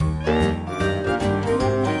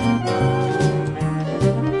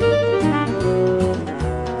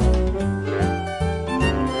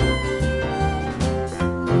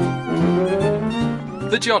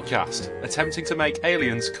Jodcast, attempting to make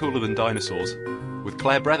aliens cooler than dinosaurs, with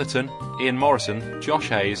Claire Bretherton, Ian Morison, Josh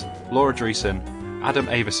Hayes, Laura Dreesen, Adam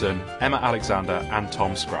Averson, Emma Alexander and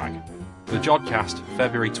Tom Scragg. The Jodcast,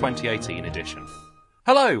 February 2018 edition.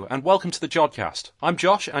 Hello and welcome to the Jodcast. I'm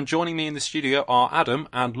Josh and joining me in the studio are Adam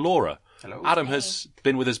and Laura. Hello. Adam has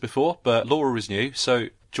been with us before, but Laura is new, so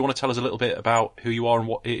do you want to tell us a little bit about who you are and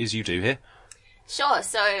what it is you do here? Sure,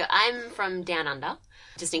 so I'm from Down Under,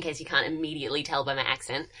 just in case you can't immediately tell by my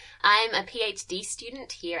accent. I'm a PhD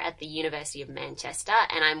student here at the University of Manchester,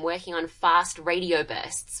 and I'm working on fast radio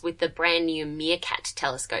bursts with the brand new Meerkat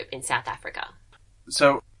telescope in South Africa.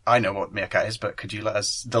 So, I know what Meerkat is, but could you let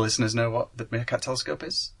us, the listeners, know what the Meerkat telescope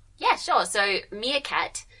is? Yeah, sure. So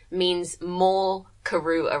Meerkat means more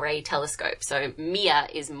Karoo Array telescope. So Meer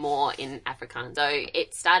is more in Afrikaans. So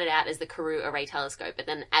it started out as the Karoo Array telescope, but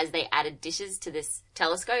then as they added dishes to this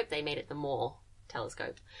telescope, they made it the More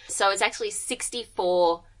telescope. So it's actually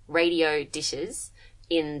 64 radio dishes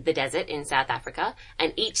in the desert in South Africa,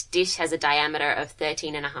 and each dish has a diameter of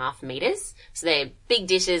 13.5 meters. So they're big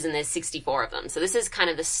dishes and there's 64 of them. So this is kind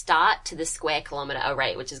of the start to the square kilometer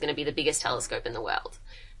array, which is going to be the biggest telescope in the world.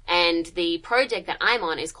 And the project that I'm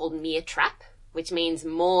on is called Meertrap, which means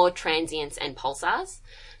more transients and pulsars.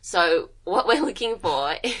 So what we're looking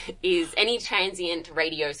for is any transient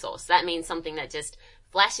radio source. That means something that just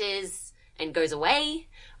flashes and goes away,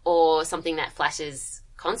 or something that flashes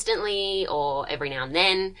constantly or every now and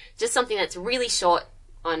then. Just something that's really short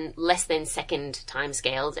on less than second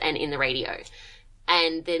timescales and in the radio.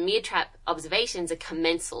 And the Meertrap observations are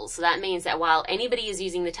commensal. So that means that while anybody is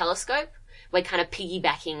using the telescope, we're kind of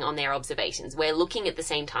piggybacking on their observations. We're looking at the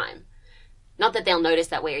same time. Not that they'll notice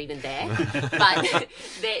that we're even there, but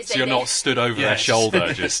so you're not stood over their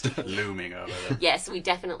shoulder, just looming over them. Yes, we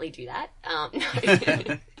definitely do that.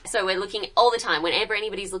 No. So we're looking all the time, whenever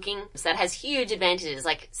anybody's looking. So that has huge advantages.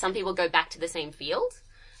 Like, some people go back to the same field.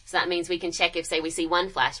 So that means we can check if, say, we see one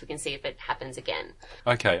flash, we can see if it happens again.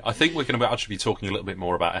 Okay, I think we're going to actually be talking a little bit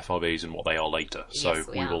more about FRBs and what they are later. So yes,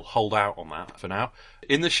 we will hold out on that for now.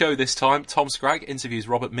 In the show this time, Tom Scragg interviews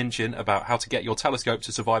Robert Minchin about how to get your telescope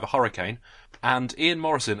to survive a hurricane, and Ian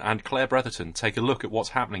Morison and Claire Bretherton take a look at what's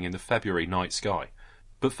happening in the February night sky.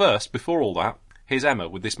 But first, before all that, here's Emma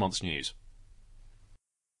with this month's news.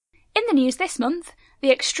 In the news this month,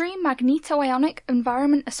 the extreme magnetoionic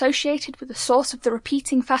environment associated with the source of the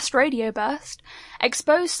repeating fast radio burst,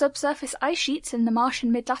 exposed subsurface ice sheets in the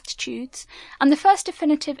Martian mid-latitudes, and the first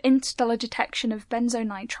definitive interstellar detection of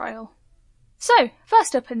benzonitrile. So,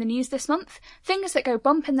 first up in the news this month, things that go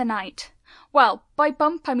bump in the night. Well, by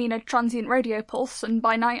bump I mean a transient radio pulse, and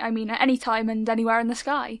by night I mean at any time and anywhere in the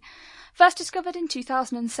sky. First discovered in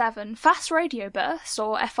 2007, fast radio bursts,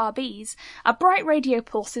 or FRBs, are bright radio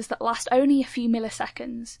pulses that last only a few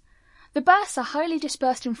milliseconds. The bursts are highly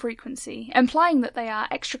dispersed in frequency, implying that they are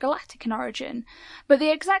extragalactic in origin, but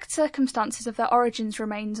the exact circumstances of their origins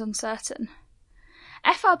remains uncertain.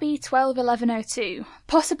 FRB 121102,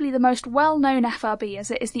 possibly the most well-known FRB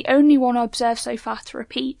as it is the only one observed so far to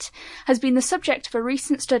repeat, has been the subject of a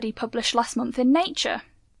recent study published last month in Nature.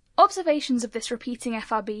 Observations of this repeating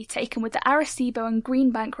FRB taken with the Arecibo and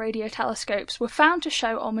Greenbank radio telescopes were found to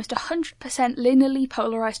show almost 100% linearly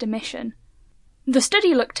polarised emission. The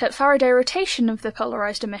study looked at Faraday rotation of the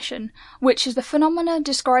polarised emission, which is the phenomena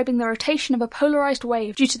describing the rotation of a polarised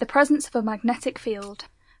wave due to the presence of a magnetic field.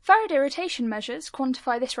 Faraday rotation measures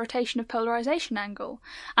quantify this rotation of polarisation angle,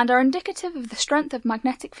 and are indicative of the strength of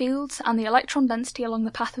magnetic fields and the electron density along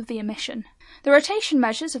the path of the emission. The rotation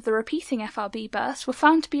measures of the repeating FRB bursts were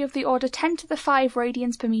found to be of the order 10 to the 5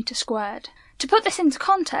 radians per metre squared. To put this into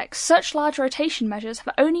context, such large rotation measures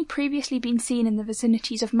have only previously been seen in the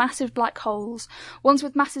vicinities of massive black holes, ones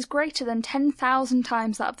with masses greater than 10,000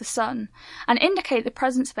 times that of the Sun, and indicate the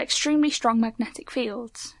presence of extremely strong magnetic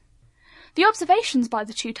fields. The observations by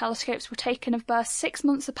the two telescopes were taken of bursts 6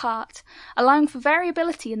 months apart, allowing for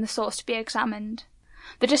variability in the source to be examined.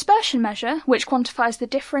 The dispersion measure, which quantifies the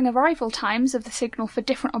differing arrival times of the signal for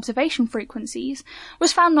different observation frequencies,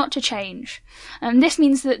 was found not to change, and this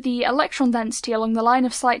means that the electron density along the line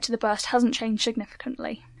of sight to the burst hasn't changed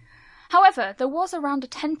significantly. However, there was around a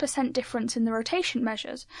 10% difference in the rotation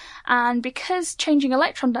measures, and because changing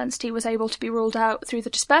electron density was able to be ruled out through the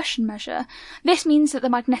dispersion measure, this means that the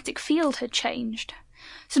magnetic field had changed.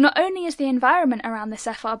 So not only is the environment around this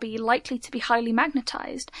FRB likely to be highly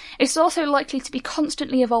magnetised, it's also likely to be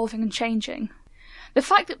constantly evolving and changing. The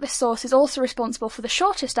fact that this source is also responsible for the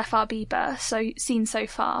shortest FRB burst seen so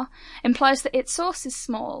far implies that its source is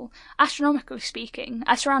small, astronomically speaking,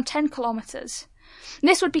 at around 10 kilometres.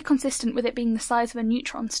 This would be consistent with it being the size of a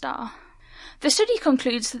neutron star. The study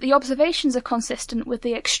concludes that the observations are consistent with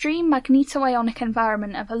the extreme magnetoionic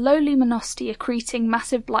environment of a low luminosity accreting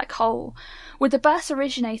massive black hole, with the bursts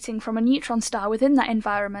originating from a neutron star within that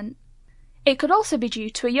environment. It could also be due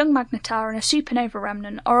to a young magnetar in a supernova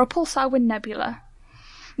remnant or a pulsar wind nebula.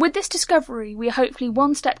 With this discovery, we are hopefully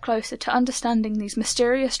one step closer to understanding these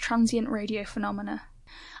mysterious transient radio phenomena.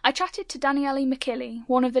 I chatted to Daniele McKilley,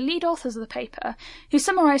 one of the lead authors of the paper, who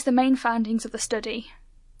summarised the main findings of the study.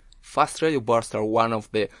 Fast radio bursts are one of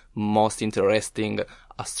the most interesting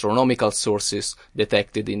astronomical sources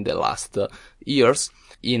detected in the last years.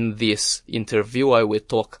 In this interview, I will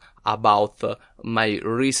talk about my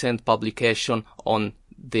recent publication on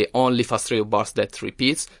the only fast radio burst that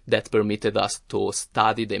repeats, that permitted us to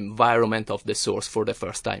study the environment of the source for the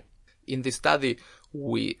first time. In this study,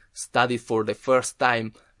 we studied for the first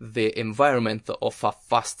time the environment of a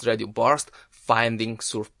fast radio burst, finding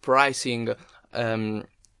surprising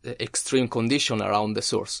extreme condition around the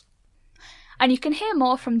source. And you can hear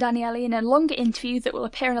more from Daniele in a longer interview that will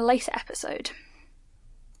appear in a later episode.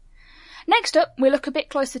 Next up, we look a bit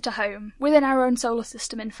closer to home, within our own solar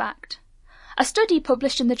system in fact. A study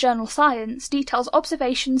published in the journal Science details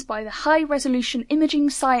observations by the High-Resolution Imaging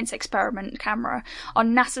Science Experiment camera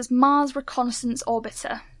on NASA's Mars Reconnaissance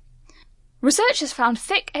Orbiter. Researchers found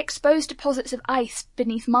thick, exposed deposits of ice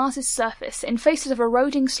beneath Mars's surface in faces of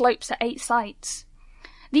eroding slopes at 8 sites.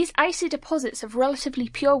 These icy deposits of relatively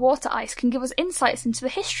pure water ice can give us insights into the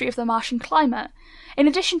history of the Martian climate, in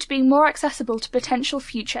addition to being more accessible to potential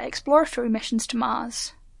future exploratory missions to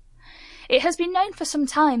Mars. It has been known for some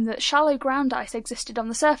time that shallow ground ice existed on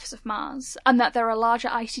the surface of Mars, and that there are larger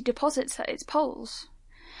icy deposits at its poles.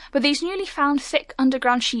 But these newly found thick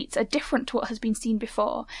underground sheets are different to what has been seen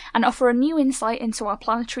before, and offer a new insight into our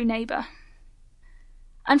planetary neighbour.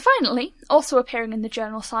 And finally, also appearing in the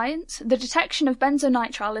journal Science, the detection of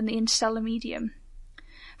benzonitrile in the interstellar medium.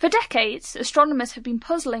 For decades, astronomers have been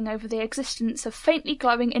puzzling over the existence of faintly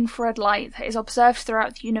glowing infrared light that is observed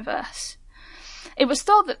throughout the universe. It was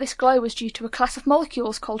thought that this glow was due to a class of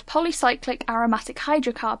molecules called polycyclic aromatic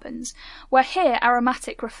hydrocarbons, where here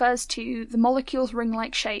aromatic refers to the molecule's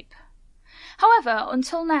ring-like shape. However,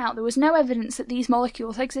 until now there was no evidence that these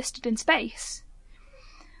molecules existed in space.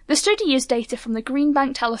 The study used data from the Green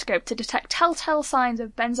Bank telescope to detect telltale signs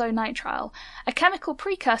of benzonitrile, a chemical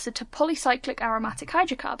precursor to polycyclic aromatic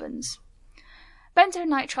hydrocarbons.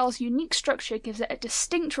 Benzonitrile's unique structure gives it a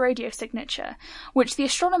distinct radio signature, which the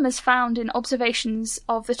astronomers found in observations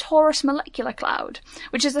of the Taurus molecular cloud,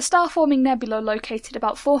 which is a star-forming nebula located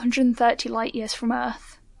about 430 light-years from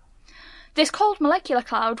Earth. This cold molecular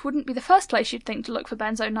cloud wouldn't be the first place you'd think to look for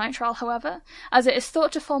benzonitrile, however, as it is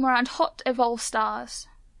thought to form around hot, evolved stars.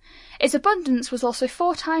 Its abundance was also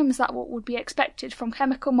 4 times that what would be expected from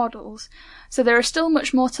chemical models, so there is still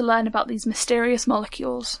much more to learn about these mysterious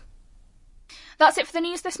molecules. That's it for the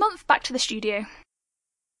news this month. Back to the studio.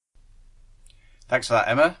 Thanks for that,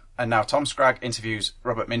 Emma. And now Tom Scragg interviews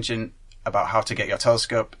Robert Minchin about how to get your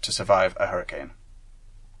telescope to survive a hurricane.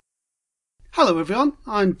 Hello everyone,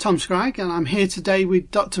 I'm Tom Scragg and I'm here today with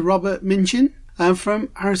Dr. Robert Minchin from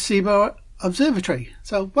Arecibo Observatory.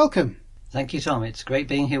 So welcome. Thank you, Tom. It's great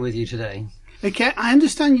being here with you today. Okay, I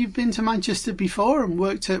understand you've been to Manchester before and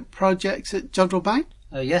worked at projects at Jodrell Bank?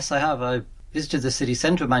 Yes, I have. I visited the city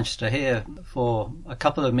centre of Manchester here for a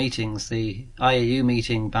couple of meetings. The IAU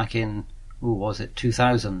meeting back in,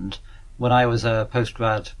 2000, when I was a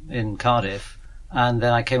postgrad in Cardiff. And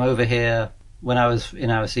then I came over here when I was in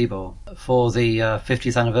Arecibo for the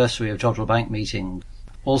 50th anniversary of Jodrell Bank meeting.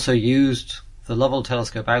 Also used the Lovell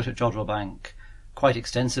telescope out at Jodrell Bank quite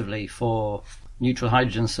extensively for neutral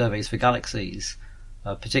hydrogen surveys for galaxies,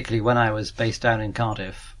 particularly when I was based down in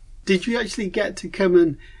Cardiff. Did you actually get to come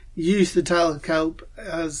and use the telescope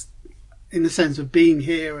as in the sense of being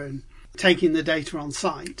here and taking the data on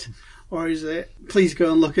site, or is it please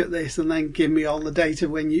go and look at this and then give me all the data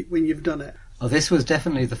when you've done it? Well, this was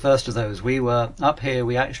definitely the first of those. We were up here,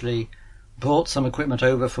 we actually brought some equipment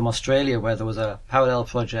over from Australia where there was a parallel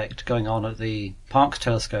project going on at the Parkes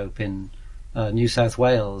telescope in New South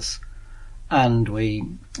Wales, and we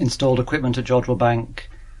installed equipment at Jodrell Bank.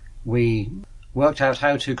 We worked out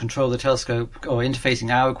how to control the telescope, or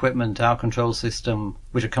interfacing our equipment, our control system,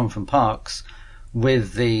 which had come from Parkes,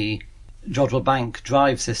 with the Jodrell Bank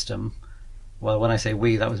drive system. Well, when I say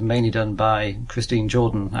we, that was mainly done by Christine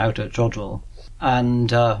Jordan out at Jodrell.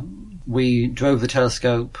 And we drove the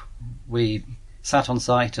telescope. We sat on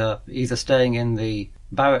site, either staying in the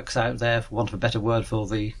barracks out there, for want of a better word for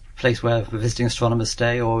the place where visiting astronomers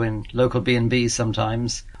stay, or in local B&Bs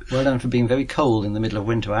sometimes. Well known for being very cold in the middle of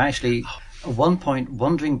winter. I actually, at one point,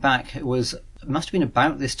 wandering back, it must have been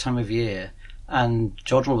about this time of year, and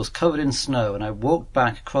Jodrell was covered in snow, and I walked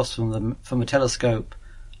back across from the telescope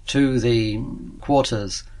to the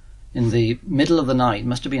quarters in the middle of the night,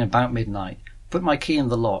 must have been about midnight, put my key in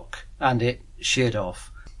the lock, and it sheared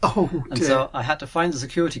off. Oh, dear. And so I had to find the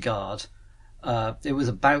security guard. It was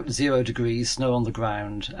about 0 degrees, snow on the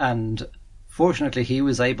ground, and fortunately he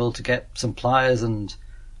was able to get some pliers and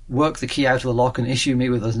work the key out of the lock and issue me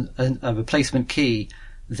with a replacement key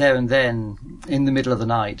there and then in the middle of the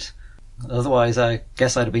night. Otherwise, I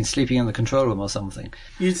guess I'd have been sleeping in the control room or something.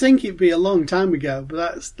 You'd think it'd be a long time ago,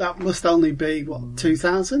 but that must only be,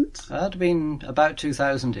 2000? That'd have been about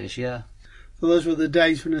 2000-ish, yeah. So those were the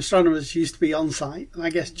days when astronomers used to be on site. And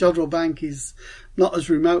I guess Jodrell Bank is not as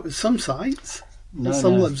remote as some sites,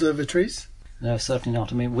 some observatories. No, certainly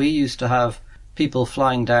not. I mean, we used to have people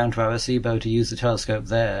flying down to Arecibo to use the telescope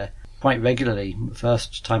there quite regularly. The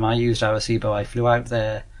first time I used Arecibo, I flew out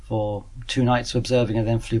there for 2 nights of observing and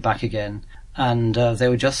then flew back again. And they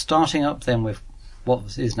were just starting up then with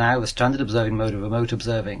what is now the standard observing mode of remote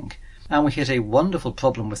observing. And we hit a wonderful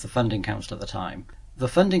problem with the Funding Council at the time. The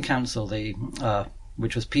Funding Council,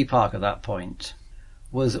 which was PPARC at that point,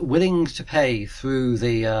 was willing to pay through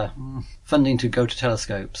the funding to go to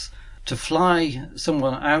telescopes to fly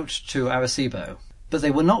someone out to Arecibo, but they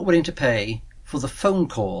were not willing to pay for the phone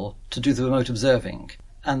call to do the remote observing.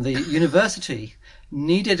 And the university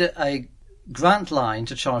needed a grant line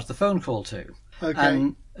to charge the phone call to. Okay.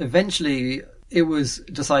 And eventually it was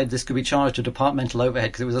decided this could be charged to departmental overhead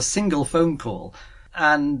because it was a single phone call.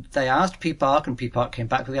 And they asked PPARC, and PPARC came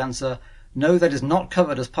back with the answer, no, that is not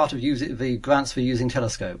covered as part of the grants for using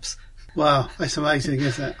telescopes. Wow, that's amazing,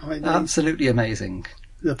 isn't it? I mean, absolutely amazing.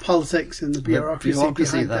 The politics and the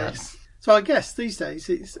bureaucracy behind this. So I guess these days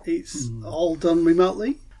it's all done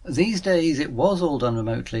remotely? These days it was all done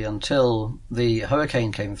remotely until the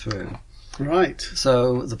hurricane came through. Right.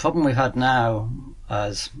 So the problem we've had now,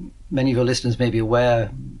 as many of your listeners may be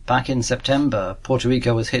aware, back in September, Puerto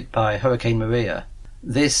Rico was hit by Hurricane Maria.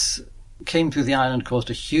 This came through the island, caused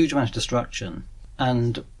a huge amount of destruction.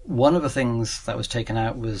 And one of the things that was taken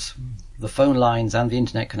out was the phone lines and the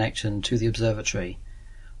internet connection to the observatory.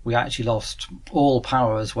 We actually lost all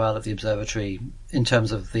power as well at the observatory in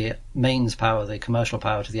terms of the mains power, the commercial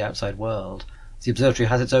power to the outside world. The observatory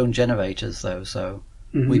has its own generators though, so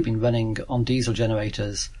we've been running on diesel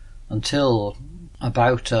generators until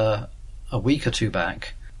about a week or 2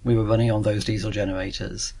 back. We were running on those diesel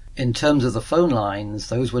generators. In terms of the phone lines,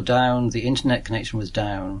 those were down, the internet connection was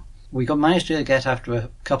down. We managed to get, after a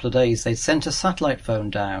couple of days, they'd sent a satellite phone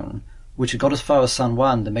down, which had got as far as San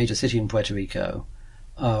Juan, the major city in Puerto Rico,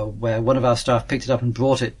 where one of our staff picked it up and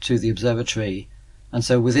brought it to the observatory. And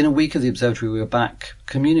so within a week of the observatory, we were back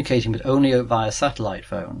communicating, but only via satellite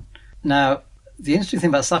phone. Now, the interesting thing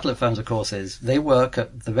about satellite phones, of course, is they work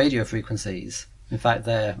at the radio frequencies. In fact,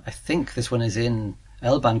 I think this one is in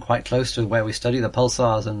L-band, quite close to where we study the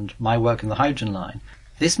pulsars and my work in the hydrogen line.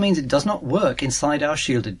 This means it does not work inside our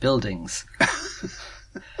shielded buildings.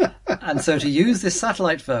 And so to use this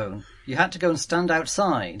satellite phone, you had to go and stand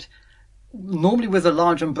outside, normally with a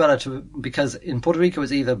large umbrella, because in Puerto Rico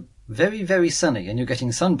it's either very, very sunny and you're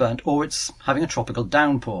getting sunburnt, or it's having a tropical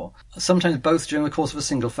downpour. Sometimes both during the course of a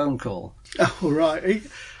single phone call. Oh, right.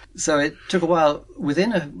 So it took a while.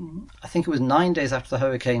 I think it was 9 days after the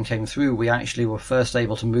hurricane came through, we actually were first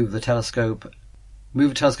able to move the telescope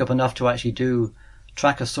enough to actually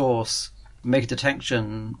track a source, make a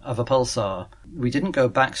detection of a pulsar. We didn't go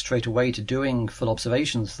back straight away to doing full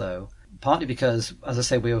observations though, partly because, as I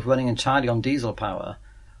say, we were running entirely on diesel power.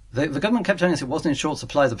 The government kept telling us it wasn't in short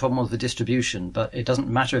supply, the problem was the distribution, but it doesn't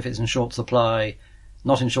matter if it's in short supply,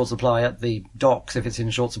 not in short supply at the docks, if it's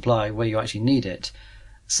in short supply where you actually need it.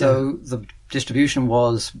 So the distribution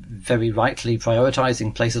was very rightly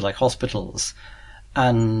prioritising places like hospitals,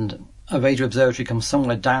 and a radio observatory comes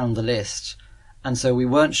somewhere down the list, and so we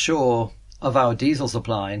weren't sure of our diesel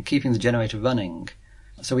supply and keeping the generator running.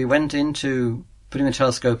 So we went into putting the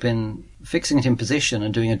telescope in, fixing it in position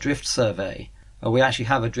and doing a drift survey. We actually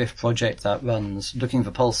have a drift project that runs looking for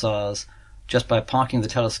pulsars just by parking the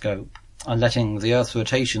telescope and letting the Earth's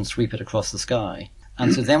rotation sweep it across the sky.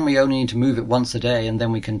 And so then we only need to move it once a day, and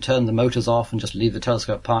then we can turn the motors off and just leave the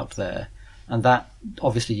telescope parked there. And that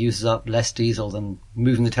obviously uses up less diesel than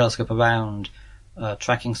moving the telescope around,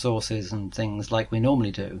 tracking sources and things like we normally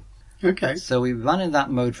do. Okay. So we ran in that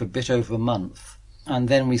mode for a bit over a month, and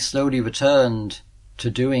then we slowly returned to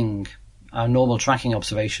doing our normal tracking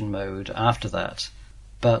observation mode after that.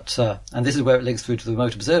 But, and this is where it links through to the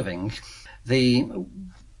remote observing,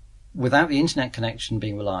 without the internet connection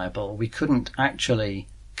being reliable, we couldn't actually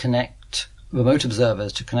connect remote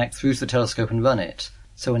observers to connect through to the telescope and run it.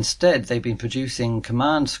 So instead, they've been producing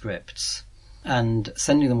command scripts and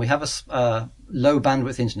sending them. We have a low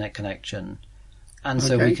bandwidth internet connection, and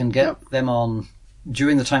so we can get them on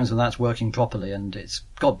during the times when that's working properly. And it's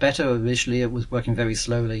got better. Initially, it was working very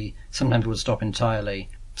slowly. Sometimes it would stop entirely.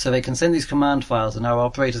 So they can send these command files, and our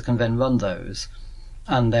operators can then run those,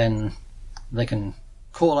 and then they can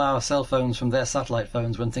call our cell phones from their satellite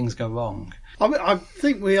phones when things go wrong. I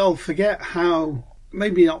think we all forget how,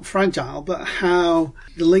 maybe not fragile, but how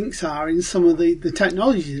the links are in some of the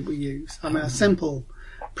technologies that we use. I mean, a simple,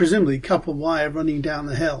 presumably copper wire running down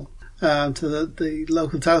the hill to the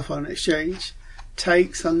local telephone exchange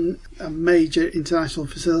takes a major international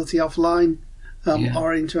facility offline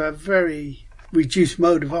or into a very reduced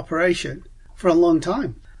mode of operation for a long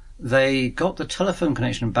time. They got the telephone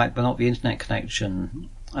connection back, but not the internet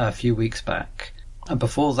connection a few weeks back. And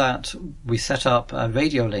before that, we set up a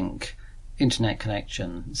radio link internet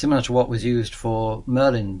connection, similar to what was used for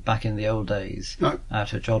Merlin back in the old days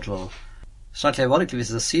out at Jodrell. Slightly ironically, this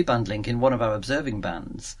is a C-band link in one of our observing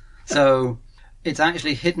bands. So it's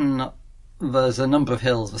actually hidden. There's a number of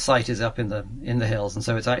hills. The site is up in the hills, and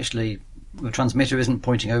so it's actually, the transmitter isn't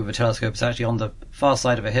pointing over the telescope. It's actually on the far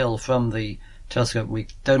side of a hill from the telescope. We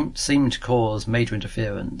don't seem to cause major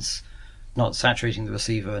interference, not saturating the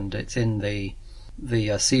receiver, and it's in the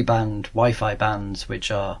C-band Wi-Fi bands, which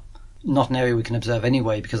are not an area we can observe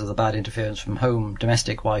anyway because of the bad interference from home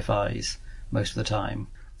domestic Wi-Fis most of the time.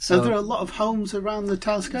 So there are a lot of homes around the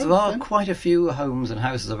telescope? There are quite a few homes and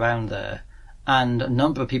houses around there, and a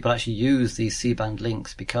number of people actually use these C-band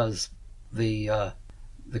links because the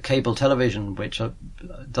cable television, which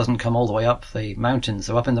doesn't come all the way up the mountains,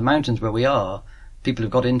 so up in the mountains where we are, people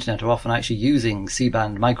who've got internet are often actually using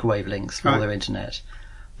C-band microwave links for their internet.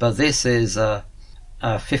 But this is a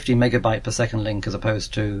 50 megabyte per second link as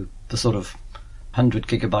opposed to the sort of 100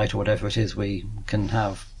 gigabyte or whatever it is we can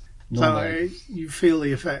have normally. So you feel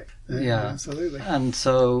the effect. Yeah, absolutely. And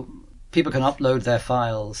so people can upload their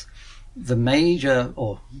files. The major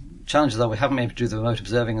challenges are we haven't been able to do the remote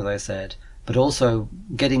observing, as I said, but also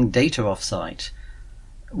getting data off-site.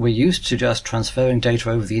 We're used to just transferring data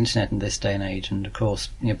over the internet in this day and age, and of course,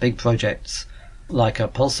 big projects like a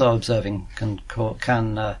pulsar observing can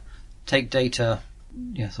take data,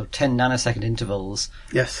 sort of 10 nanosecond intervals,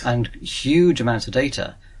 and huge amounts of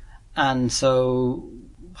data. And so,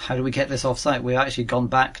 how do we get this off-site? We've actually gone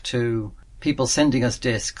back to people sending us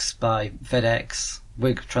disks by FedEx.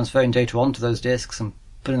 We're transferring data onto those disks and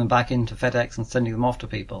putting them back into FedEx and sending them off to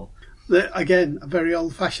people. Again, a very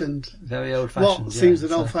old-fashioned. What seems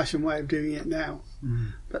an old-fashioned way of doing it now.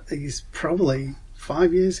 But it's probably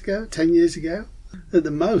 5 years ago, 10 years ago, at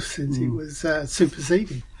the most, since it was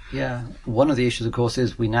superseding. Yeah. One of the issues, of course,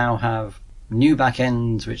 is we now have new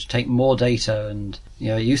back-ends which take more data, and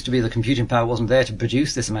it used to be the computing power wasn't there to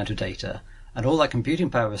produce this amount of data, and all that computing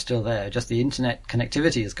power is still there, just the internet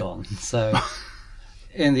connectivity is gone. So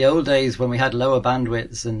in the old days when we had lower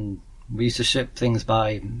bandwidths and we used to ship things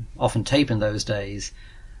by often tape in those days,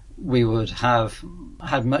 we would have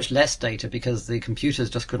had much less data because the computers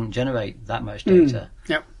just couldn't generate that much data.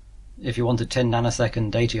 Yep. If you wanted 10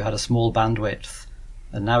 nanosecond data, you had a small bandwidth,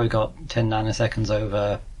 and now we've got 10 nanoseconds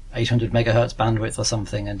over 800 megahertz bandwidth or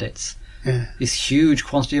something, and it's this huge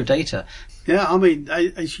quantity of data. Yeah, I mean,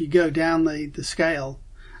 as you go down the scale,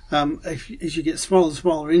 as you get smaller and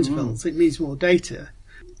smaller intervals, it needs more data.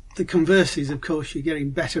 The converse is, of course, you're getting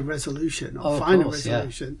better resolution or finer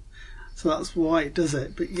resolution. Yeah. So that's why it does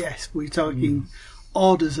it. But yes, we're talking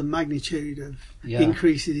orders of magnitude of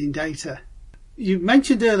increases in data. You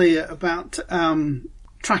mentioned earlier about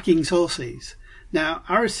tracking sources. Now,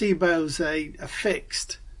 Arecibo's a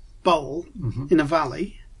fixed bowl in a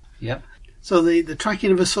valley. Yep. So the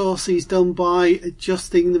tracking of a source is done by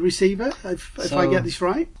adjusting the receiver, if I get this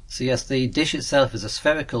right? So yes, the dish itself is a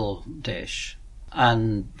spherical dish.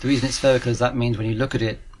 And the reason it's spherical is that means when you look at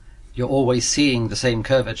it, you're always seeing the same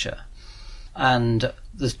curvature. And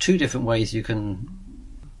there's two different ways you can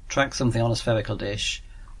track something on a spherical dish,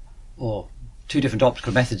 or two different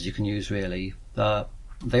optical methods you can use, really.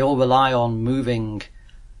 They all rely on moving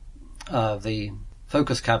the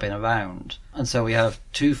focus cabin around. And so we have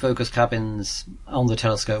two focus cabins on the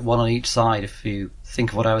telescope, one on each side. If you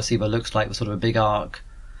think of what Arecibo looks like with sort of a big arc,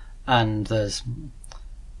 and there's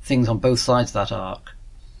things on both sides of that arc,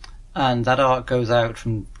 and that arc goes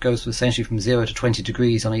essentially from 0 to 20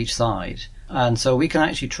 degrees on each side, and so we can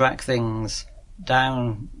actually track things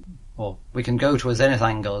down, or we can go to a zenith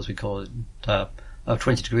angle, as we call it, of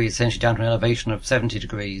 20 degrees, essentially down to an elevation of 70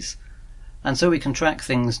 degrees, and so we can track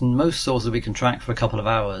things. Most sources we can track for a couple of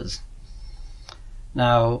hours,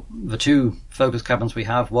 Now, the two focus cabins we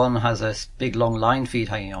have, one has a big long line feed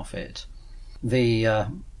hanging off it. A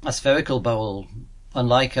spherical bowl,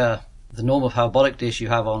 unlike the normal parabolic dish you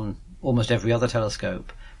have on almost every other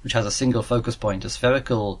telescope, which has a single focus point, a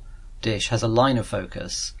spherical dish has a line of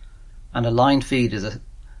focus, and a line feed is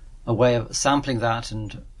a way of sampling that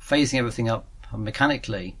and phasing everything up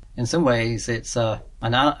mechanically. In some ways, it's an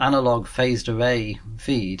analog phased array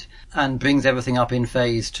feed and brings everything up in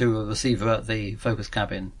phase to a receiver at the focus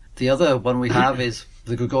cabin. The other one we have is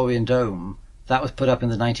the Gregorian dome. That was put up in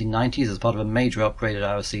the 1990s as part of a major upgrade at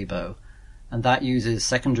Arecibo, and that uses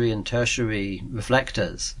secondary and tertiary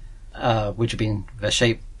reflectors, which have been their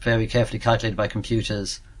shape very carefully calculated by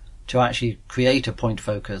computers to actually create a point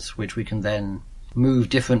focus, which we can then move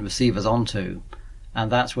different receivers onto,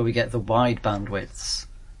 and that's where we get the wide bandwidths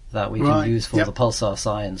that we can use for the pulsar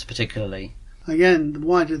science particularly. Again, the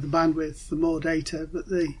wider the bandwidth, the more data, but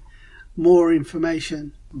the more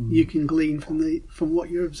information you can glean from what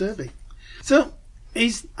you're observing. So,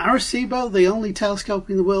 is Arecibo the only telescope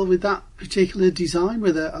in the world with that particular design,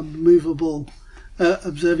 with a movable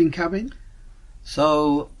observing cabin?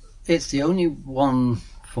 So, it's the only one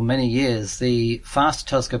for many years. The FAST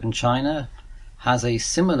telescope in China has a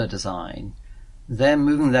similar design. They're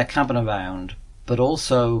moving their cabin around, but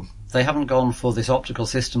also they haven't gone for this optical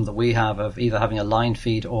system that we have of either having a line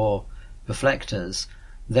feed or reflectors.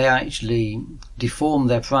 They actually deform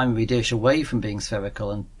their primary dish away from being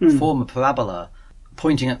spherical and form a parabola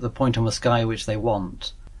pointing at the point on the sky which they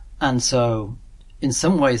want. And so, in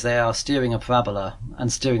some ways, they are steering a parabola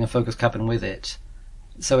and steering a focus cabin with it.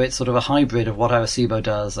 So it's sort of a hybrid of what Arecibo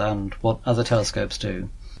does and what other telescopes do,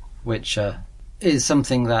 which is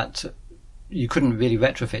something that you couldn't really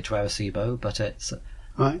retrofit to Arecibo, but it's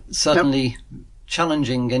certainly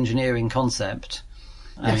challenging engineering concept.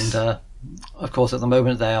 Yes. And of course, at the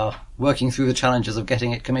moment, they are working through the challenges of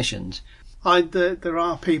getting it commissioned. There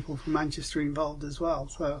are people from Manchester involved as well,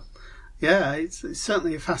 so yeah, it's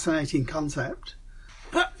certainly a fascinating concept.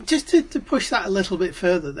 But just to push that a little bit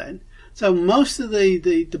further then, so most of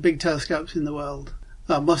the big telescopes in the world,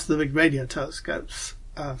 most of the big radio telescopes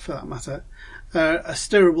for that matter, are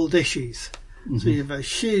steerable dishes. Mm-hmm. So you have a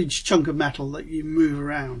huge chunk of metal that you move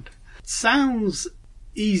around. It sounds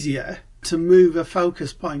easier to move a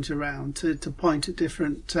focus point around to point at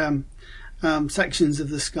different sections of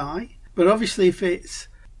the sky. But obviously if it's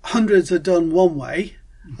hundreds are done one way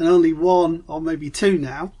and only one or maybe two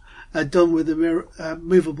now are done with a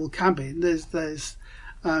movable cabin, there's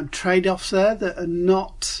trade-offs there that are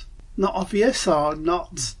not obvious or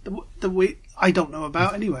not that I don't know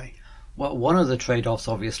about anyway. Well, one of the trade-offs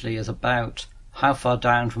obviously is about how far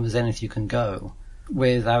down from the zenith you can go.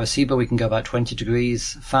 With Arecibo we can go about 20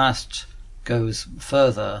 degrees. FAST goes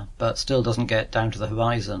further but still doesn't get down to the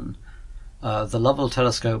horizon. The Lovell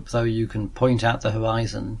telescope, though, you can point at the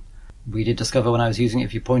horizon. We did discover when I was using it,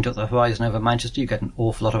 if you point at the horizon over Manchester, you get an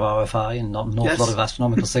awful lot of RFI and not an awful lot of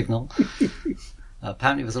astronomical signal.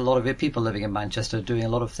 Apparently there's a lot of people living in Manchester doing a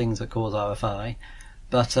lot of things that cause RFI.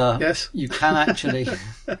 But you can actually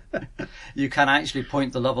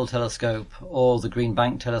point the Lovell telescope or the Green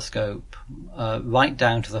Bank telescope right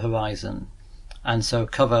down to the horizon, and so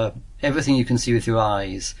cover everything you can see with your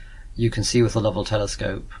eyes. You can see with the Lovell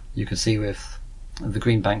telescope. You can see with the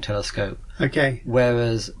Green Bank telescope. Okay.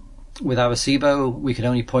 Whereas with Arecibo, we can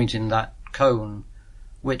only point in that cone,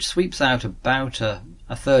 which sweeps out about a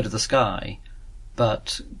third of the sky,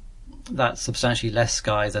 but that's substantially less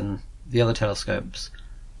sky than the other telescopes.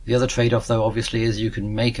 The other trade-off, though, obviously, is you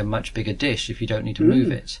can make a much bigger dish if you don't need to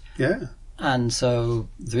move it. Yeah. And so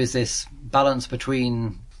there is this balance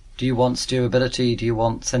between, do you want steerability, do you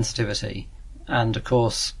want sensitivity? And, of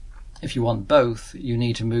course, if you want both, you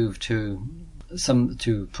need to move to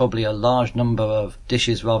probably a large number of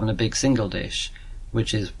dishes rather than a big single dish,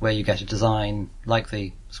 which is where you get a design like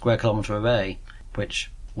the square kilometre array,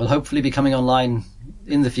 which will hopefully be coming online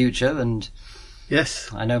in the future. And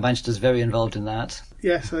yes, I know Manchester's very involved in that.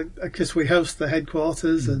 Yes, because we host the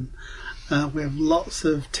headquarters and we have lots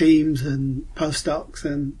of teams and postdocs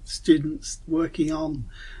and students working on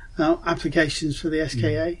applications for the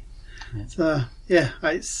SKA. Yeah. So, yeah,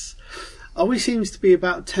 it's always seems to be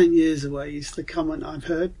about 10 years away is the comment I've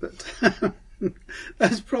heard, but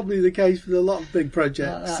that's probably the case with a lot of big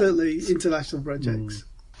projects, certainly international projects.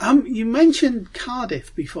 You mentioned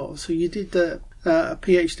Cardiff before, so you did a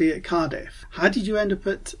PhD at Cardiff. How did you end up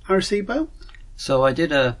at Arecibo? So I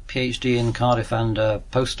did a PhD in Cardiff and a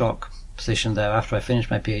postdoc position there after I finished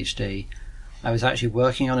my PhD. I was actually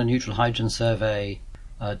working on a neutral hydrogen survey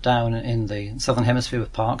down in the southern hemisphere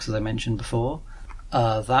with Parkes, as I mentioned before.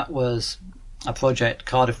 That was a project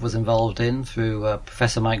Cardiff was involved in through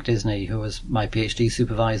Professor Mike Disney, who was my PhD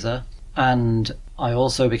supervisor. And I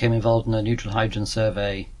also became involved in a neutral hydrogen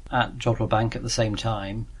survey at Jodrell Bank at the same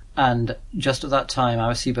time. And just at that time,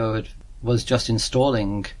 Arecibo was just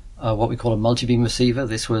installing what we call a multi-beam receiver.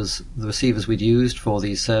 This was the receivers we'd used for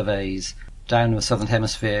these surveys down in the southern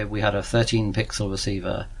hemisphere. We had a 13-pixel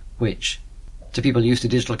receiver, which to people used to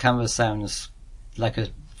digital cameras sounds like a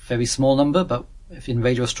very small number, but if in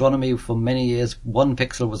radio astronomy for many years 1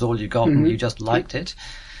 pixel was all you got and you just liked it.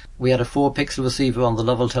 We had a 4-pixel receiver on the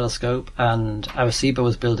Lovell telescope, and Arecibo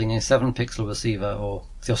was building a 7-pixel receiver, or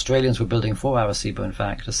the Australians were building for Arecibo, in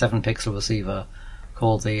fact, a 7-pixel receiver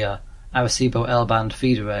called the Arecibo L-band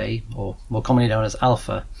feed array, or more commonly known as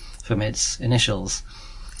Alpha, from its initials.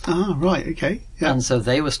 Ah, right, okay. Yeah. And so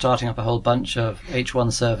they were starting up a whole bunch of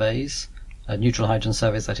H1 surveys, neutral hydrogen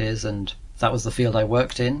surveys that is, and that was the field I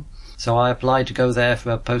worked in. So I applied to go there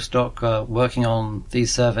for a postdoc working on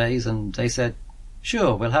these surveys, and they said,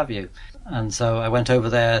 sure, we'll have you. And so I went over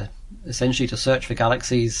there essentially to search for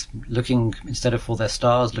galaxies, looking, instead of for their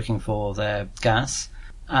stars, looking for their gas.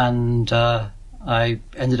 And I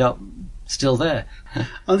ended up still there.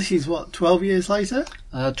 Oh, this is what, 12 years later?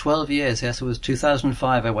 12 years, yes. It was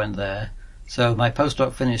 2005 I went there. So my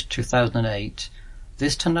postdoc finished 2008.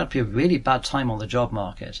 This turned out to be a really bad time on the job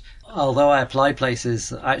market. Although I applied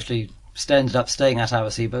places, I actually ended up staying at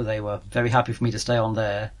Arecibo. They were very happy for me to stay on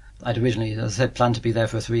there. I'd originally, as I said, planned to be there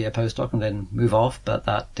for a 3-year postdoc and then move off, but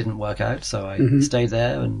that didn't work out, so I stayed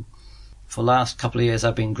there. And for the last couple of years,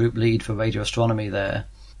 I've been group lead for radio astronomy there.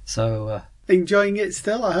 So enjoying it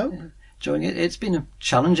still, I hope? Enjoying it. It's been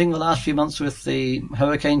challenging the last few months with the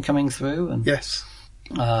hurricane coming through. And yes.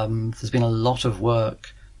 There's been a lot of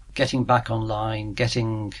work getting back online,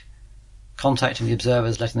 contacting the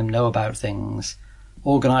observers, letting them know about things,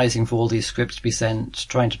 organising for all these scripts to be sent,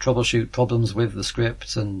 trying to troubleshoot problems with the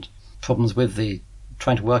scripts and problems with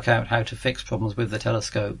trying to work out how to fix problems with the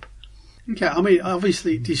telescope. Okay, I mean,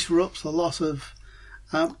 obviously it disrupts a lot of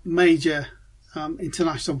major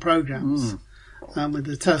international programmes, with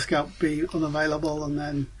the telescope being unavailable and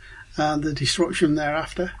then the disruption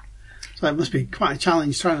thereafter. So it must be quite a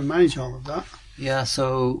challenge trying to manage all of that. Yeah,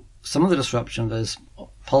 so some of the disruption, there's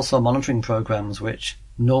pulsar monitoring programs which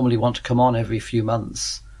normally want to come on every few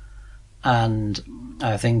months, and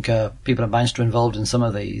I think people at Minchin are involved in some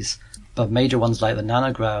of these, but major ones like the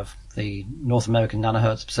NanoGrav, the North American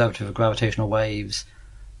Nanohertz Observatory for Gravitational Waves,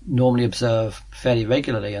 normally observe fairly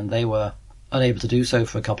regularly, and they were unable to do so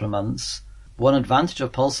for a couple of months. One advantage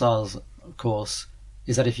of pulsars, of course,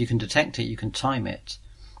 is that if you can detect it, you can time it,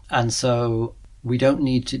 and so we didn't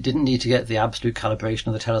need to get the absolute calibration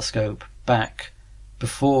of the telescope back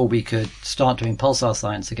before we could start doing pulsar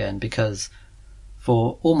science again, because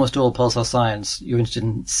for almost all pulsar science, you're interested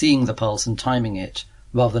in seeing the pulse and timing it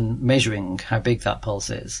rather than measuring how big that pulse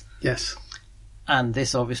is. Yes. And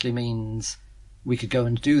this obviously means we could go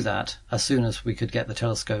and do that as soon as we could get the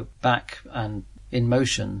telescope back and in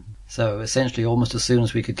motion. So essentially almost as soon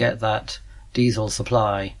as we could get that diesel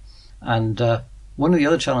supply. And one of the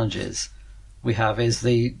other challenges we have is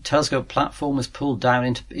the telescope platform is pulled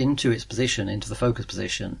down into its position, into the focus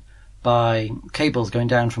position, by cables going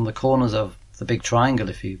down from the corners of the big triangle.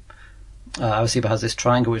 Arecibo has this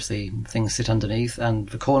triangle which the things sit underneath, and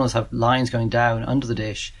the corners have lines going down under the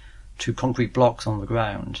dish to concrete blocks on the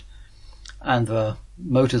ground, and there are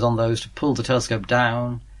motors on those to pull the telescope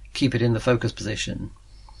down, keep it in the focus position.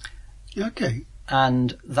 Okay.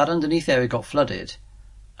 And that underneath area got flooded,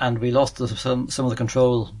 and we lost some of the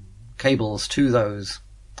control cables to those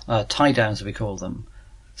tie downs, as we call them.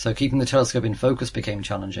 So keeping the telescope in focus became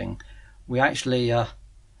challenging. We actually, I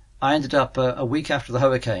ended up a week after the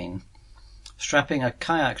hurricane strapping a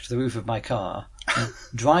kayak to the roof of my car, and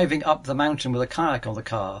driving up the mountain with a kayak on the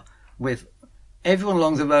car, with everyone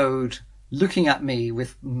along the road looking at me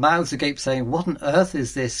with mouths agape saying, what on earth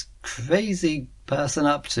is this crazy person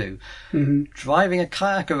up to? Driving a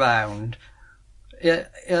kayak around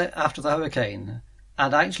after the hurricane.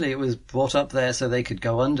 And actually it was brought up there so they could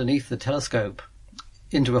go underneath the telescope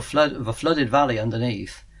into a flooded valley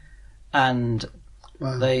underneath. And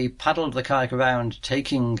wow. They paddled the kayak around,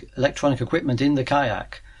 taking electronic equipment in the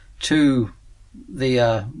kayak to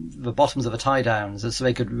the bottoms of the tie downs so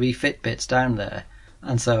they could refit bits down there.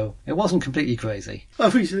 And so it wasn't completely crazy.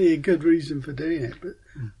 Obviously a good reason for doing it, but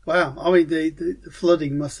wow, I mean the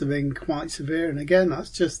flooding must have been quite severe, and again that's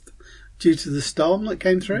just due to the storm that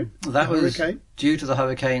came through? That was due to the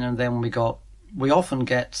hurricane, and then we often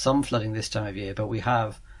get some flooding this time of year, but we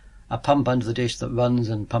have a pump under the dish that runs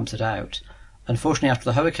and pumps it out. Unfortunately, after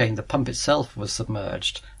the hurricane, the pump itself was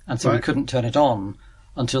submerged, and so we couldn't turn it on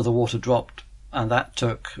until the water dropped and that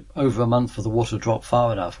took over a month for the water to drop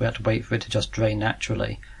far enough. We had to wait for it to just drain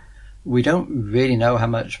naturally. We don't really know how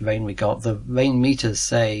much rain we got. The rain meters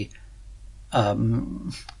say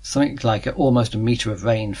something like almost a meter of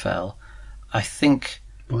rain fell. I think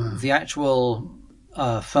the actual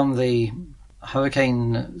from the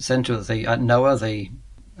Hurricane Center at NOAA, the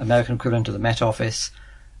American equivalent of the Met Office,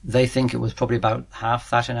 they think it was probably about half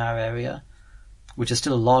that in our area, which is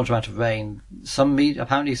still a large amount of rain.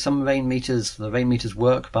 Apparently some rain meters, the rain meters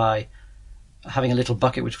work by having a little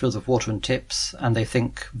bucket which fills with water and tips, and they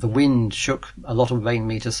think the wind shook a lot of rain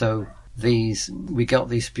meters, so we got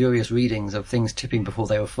these spurious readings of things tipping before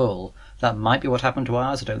they were full. That might be what happened to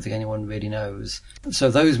ours. I don't think anyone really knows.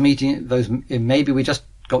 So maybe we just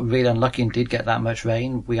got really unlucky and did get that much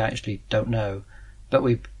rain. We actually don't know. But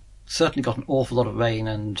we certainly got an awful lot of rain,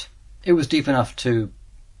 and it was deep enough to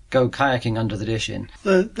go kayaking under the dish in.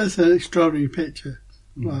 That's an extraordinary picture.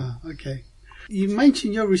 Wow, okay. You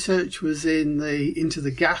mentioned your research was into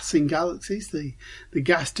the gas in galaxies, the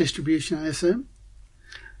gas distribution, I assume.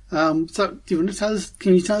 So do you want to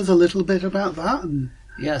can you tell us a little bit about that?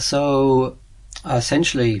 Yeah, so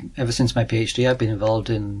essentially, ever since my PhD, I've been involved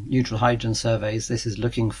in neutral hydrogen surveys. This is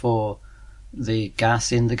looking for the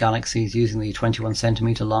gas in the galaxies using the 21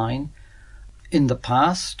 centimetre line. In the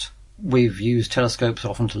past, we've used telescopes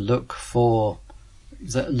often to look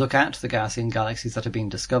at the gas in galaxies that have been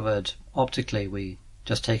discovered optically. We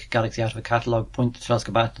just take a galaxy out of a catalogue, point the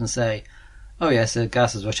telescope at it and say, oh yes, the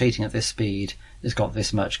gas is rotating at this speed, it's got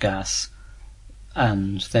this much gas,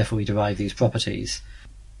 and therefore we derive these properties.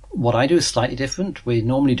 What I do is slightly different. We're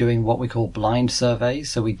normally doing what we call blind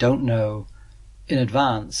surveys, so we don't know in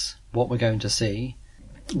advance what we're going to see.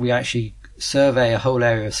 We actually survey a whole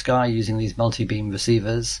area of sky using these multi-beam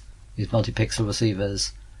receivers, these multi-pixel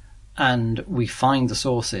receivers, and we find the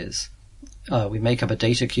sources. We make up a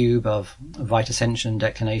data cube of right ascension,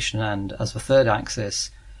 declination, and as the third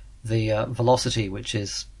axis, the velocity, which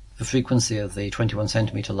is the frequency of the 21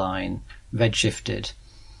 centimetre line, redshifted.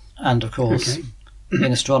 And of course,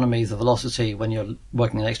 in astronomy, the velocity, when you're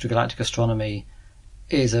working in extragalactic astronomy,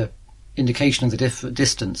 is a indication of the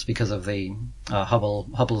distance because of the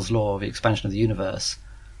Hubble's law of the expansion of the universe.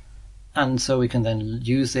 And so we can then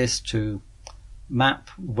use this to map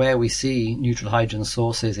where we see neutral hydrogen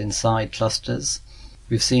sources inside clusters.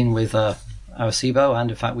 We've seen with Arecibo,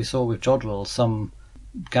 and in fact we saw with Jodrell, some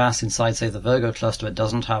gas inside, say, the Virgo cluster that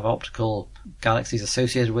doesn't have optical galaxies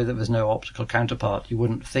associated with it. There's no optical counterpart. You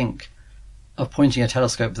wouldn't think of pointing a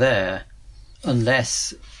telescope there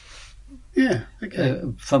unless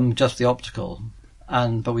from just the optical.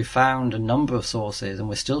 But we found a number of sources, and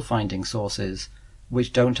we're still finding sources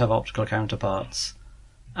which don't have optical counterparts.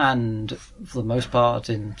 And for the most part,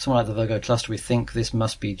 in somewhere like the Virgo cluster, we think this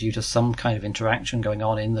must be due to some kind of interaction going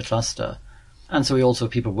on in the cluster. And so we also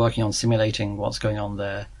have people working on simulating what's going on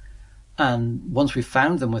there. And once we've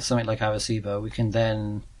found them with something like Arecibo, we can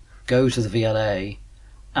then go to the VLA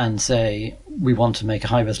and say, we want to make a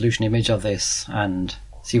high-resolution image of this and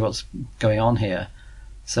see what's going on here.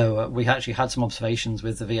 So we actually had some observations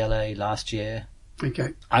with the VLA last year.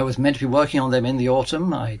 Okay. I was meant to be working on them in the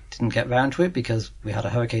autumn. I didn't get round to it because we had a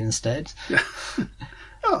hurricane instead.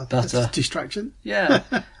 That's a distraction. Yeah.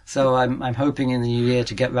 So I'm hoping in the new year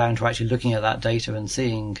to get round to actually looking at that data and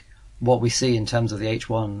seeing what we see in terms of the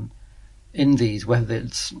H1 in these, whether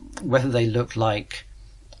they look like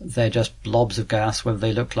they're just blobs of gas, whether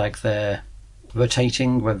they look like they're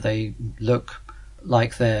rotating, whether they look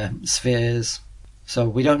like they're spheres. So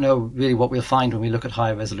we don't know really what we'll find when we look at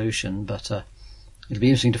higher resolution, but it'll be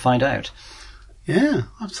interesting to find out. Yeah,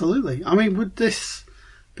 absolutely. I mean, would this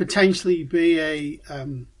potentially be a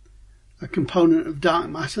component of dark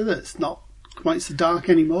matter that's not quite so dark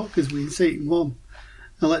anymore, because we can see it in one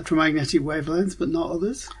electromagnetic wavelength but not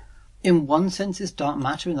others? In one sense, it's dark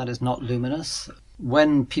matter in that it's not luminous.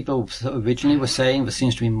 When people originally were saying there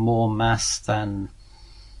seems to be more mass than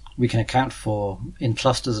we can account for in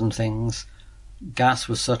clusters and things, gas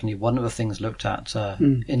was certainly one of the things looked at.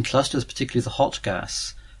 In clusters, particularly the hot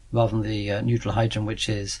gas, rather than the neutral hydrogen, which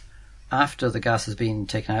is after the gas has been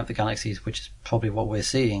taken out of the galaxies, which is probably what we're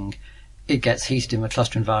seeing, it gets heated in the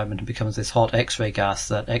cluster environment and becomes this hot X-ray gas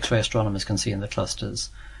that X-ray astronomers can see in the clusters.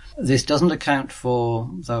 This doesn't account for,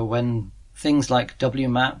 though, when things like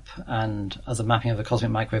WMAP and other mapping of the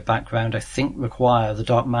cosmic microwave background, I think, require the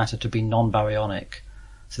dark matter to be non-baryonic.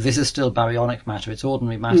 So this is still baryonic matter. It's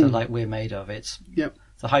ordinary matter like we're made of. The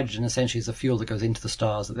hydrogen essentially is the fuel that goes into the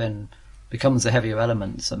stars that then becomes the heavier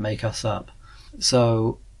elements that make us up.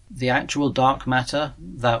 So the actual dark matter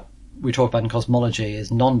that we talk about in cosmology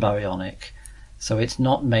is non-baryonic. So it's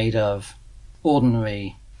not made of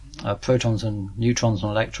ordinary protons and neutrons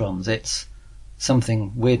and electrons. It's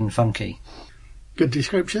something weird and funky. Good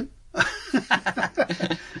description.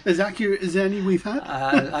 As accurate as any we've had.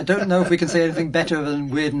 I don't know if we can say anything better than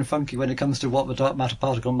weird and funky when it comes to what the dark matter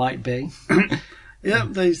particle might be. Yeah,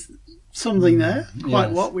 there's something there. Quite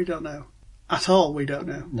Yes. what we don't know. At all, we don't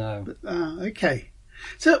know. No. But, okay.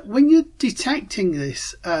 So when you're detecting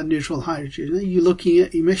this neutral hydrogen, are you looking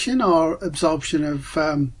at emission or absorption of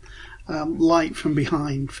light from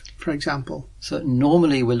behind, for example? So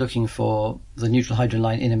normally we're looking for the neutral hydrogen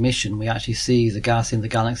line in emission. We actually see the gas in the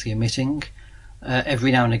galaxy emitting.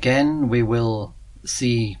 Every now and again we will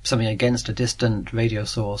see something against a distant radio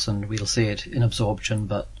source and we'll see it in absorption,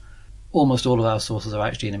 but almost all of our sources are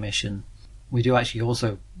actually in emission. We do actually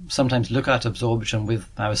also sometimes look at absorption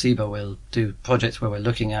with Arecibo. We'll do projects where we're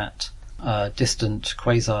looking at distant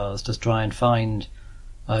quasars to try and find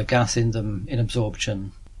gas in them in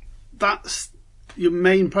absorption. That's your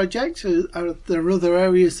main project? Are there other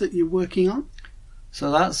areas that you're working on?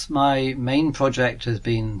 So that's my main project, has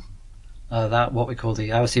been that what we call the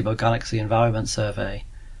Arecibo Galaxy Environment Survey,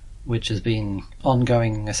 which has been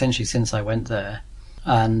ongoing essentially since I went there.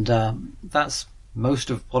 And that's most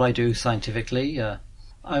of what I do scientifically.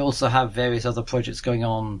 I also have various other projects going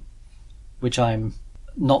on which I'm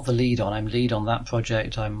not the lead on. I'm lead on that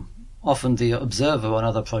project. I'm often the observer on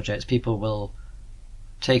other projects. People will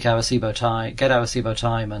take Arecibo time, get Arecibo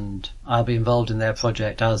time, and I'll be involved in their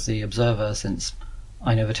project as the observer, since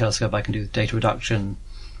I know the telescope. I can do data reduction,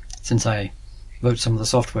 since I wrote some of the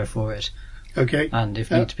software for it. Okay. And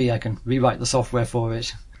if need be, I can rewrite the software for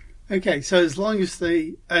it. Okay, so as long as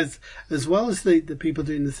as well as the people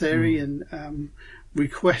doing the theory and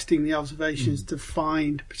requesting the observations to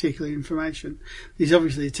find particular information, there's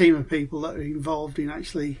obviously a team of people that are involved in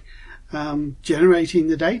actually generating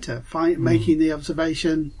the data, making the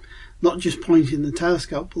observation, not just pointing the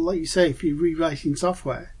telescope, but like you say, if you're rewriting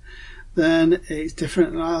software, then it's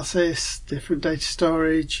different analysis, different data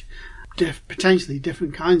storage, potentially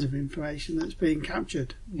different kinds of information that's being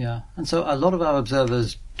captured. Yeah, and so a lot of our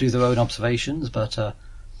observers do their own observations, but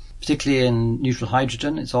particularly in neutral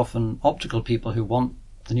hydrogen, it's often optical people who want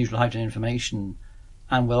the neutral hydrogen information,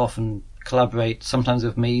 and will often collaborate, sometimes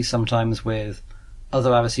with me, sometimes with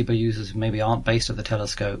other Arecibo users who maybe aren't based at the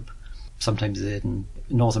telescope, sometimes in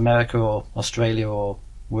North America or Australia or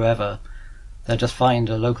wherever. They'll just find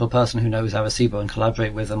a local person who knows Arecibo and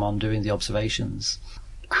collaborate with them on doing the observations.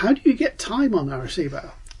 How do you get time on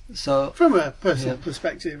Arecibo? So, From a personal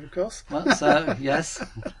perspective, of course. well, so yes,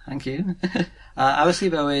 thank you.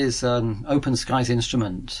 Arecibo is an open skies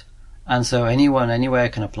instrument, and so anyone anywhere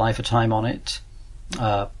can apply for time on it,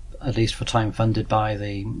 at least for time funded by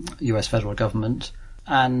the US federal government.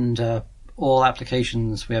 And all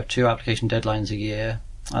applications, we have 2 application deadlines a year.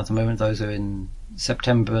 At the moment, those are in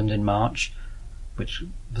September and in March, which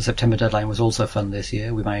the September deadline was also fun this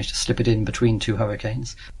year. We managed to slip it in between 2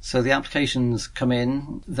 hurricanes. So the applications come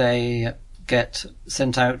in, they get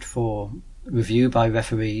sent out for review by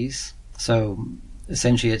referees. So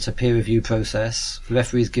essentially it's a peer review process. The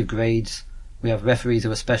referees give grades. We have referees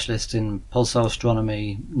who are specialists in pulsar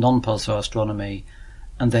astronomy, non-pulsar astronomy,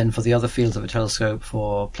 and then for the other fields of a telescope,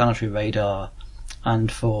 for planetary radar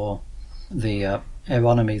and for the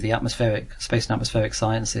aeronomy, the atmospheric, space and atmospheric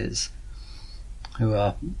sciences, who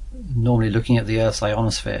are normally looking at the Earth's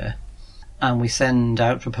ionosphere. And we send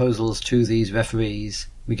out proposals to these referees.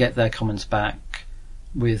 We get their comments back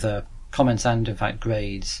with comments and, in fact,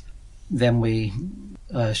 grades. Then we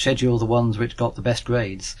schedule the ones which got the best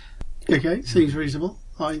grades. Okay, seems reasonable.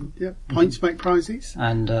 Points make prizes.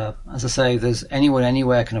 And as I say, there's anyone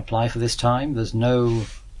anywhere can apply for this time. There's no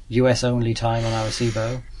US only time on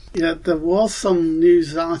Arecibo. Yeah, there was some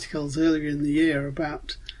news articles earlier in the year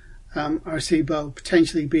about Arecibo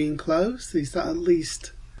potentially being closed. Is that at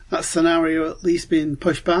least that scenario at least being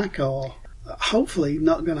pushed back, or hopefully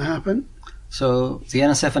not going to happen? So the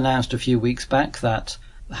NSF announced a few weeks back that,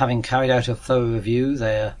 having carried out a thorough review,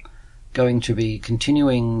 they're going to be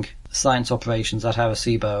continuing science operations at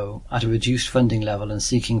Arecibo at a reduced funding level and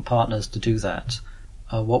seeking partners to do that.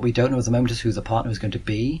 What we don't know at the moment is who the partner is going to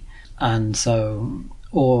be, and so,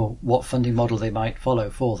 or what funding model they might follow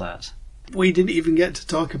for that. We didn't even get to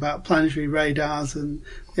talk about planetary radars and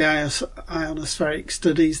the ionospheric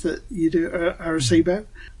studies that you do at Arecibo.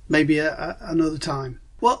 Maybe another time.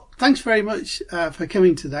 Well, thanks very much for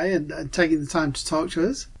coming today and taking the time to talk to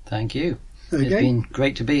us. Thank you. Okay. It's been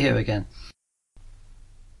great to be here again.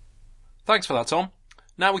 Thanks for that, Tom.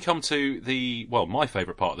 Now we come to my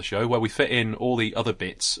favourite part of the show, where we fit in all the other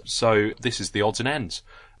bits. So this is the odds and ends.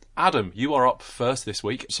 Adam, you are up first this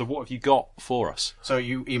week, so what have you got for us? So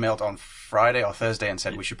you emailed on Friday or Thursday and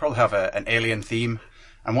said we should probably have an alien theme.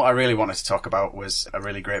 And what I really wanted to talk about was a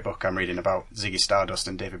really great book I'm reading about Ziggy Stardust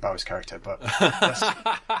and David Bowie's character, but that's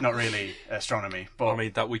not really astronomy. But I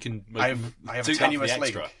mean, that we can I have a tenuous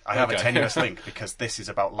link. I have a tenuous link because this is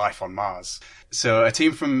about life on Mars. So a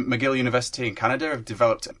team from McGill University in Canada have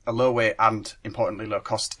developed a low-weight and, importantly,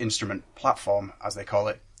 low-cost instrument platform, as they call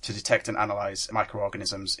it, to detect and analyse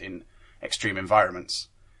microorganisms in extreme environments.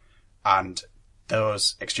 And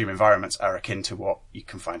those extreme environments are akin to what you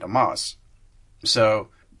can find on Mars. So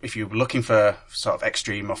if you're looking for sort of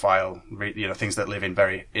extremophile, things that live in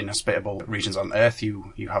very inhospitable regions on Earth,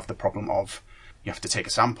 you have the problem of you have to take a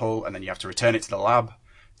sample and then you have to return it to the lab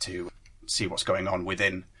to see what's going on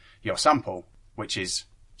within your sample, which is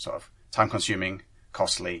sort of time-consuming,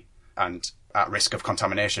 costly, and at risk of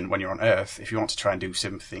contamination when you're on Earth. If you want to try and do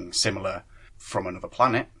something similar from another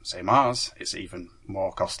planet, say Mars, it's even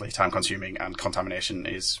more costly, time-consuming, and contamination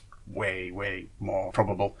is way, way more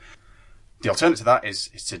probable. The alternative to that is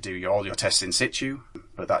to do all your tests in situ,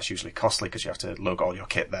 but that's usually costly because you have to lug all your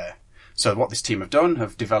kit there. So what this team have done,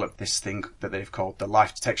 have developed this thing that they've called the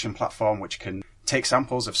Life Detection Platform, which can take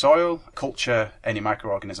samples of soil, culture any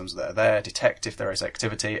microorganisms that are there, detect if there is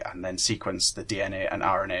activity, and then sequence the DNA and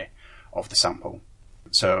RNA of the sample.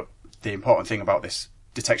 So the important thing about this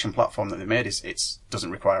detection platform that they made is it doesn't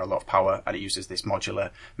require a lot of power, and it uses this modular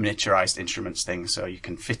miniaturized instruments thing, so you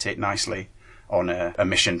can fit it nicely on a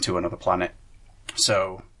mission to another planet.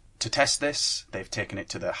 So to test this, they've taken it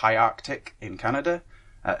to the high Arctic in Canada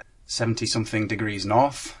at 70-something degrees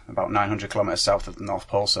north, about 900 kilometres south of the North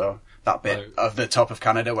Pole, so that bit of the top of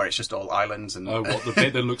Canada where it's just all islands. And what, the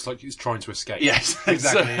bit that looks like it's trying to escape? Yes,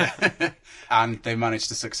 exactly. Yeah. And they managed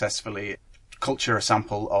to successfully culture a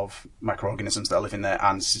sample of microorganisms that live in there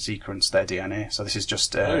and sequence their DNA. So this is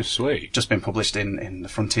just sweet. Just been published in the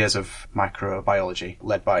Frontiers of Microbiology,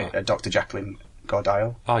 led by Dr. Jacqueline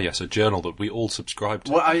Gordile. Ah, yes, a journal that we all subscribe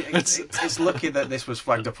to. Well, it's lucky that this was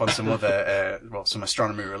flagged up on some other, some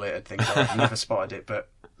astronomy-related things. I've never spotted it, but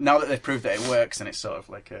now that they've proved that it works and it's sort of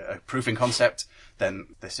like a proving concept,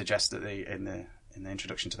 then they suggest that in the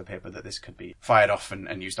introduction to the paper that this could be fired off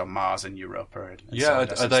and used on Mars and Europa.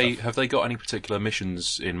 Have they got any particular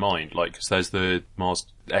missions in mind? Like, 'cause there's the Mars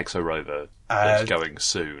Exo rover that's going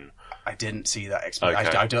soon. I didn't see that.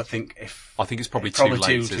 Okay. I don't think I think it's probably too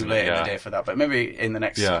late in the day for that, but maybe in the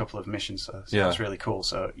next couple of missions. So that's really cool.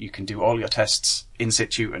 So you can do all your tests in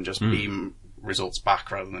situ and just beam results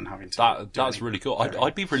back rather than having to. That's really cool.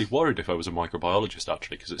 I'd be really worried if I was a microbiologist,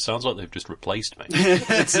 actually, because it sounds like they've just replaced me.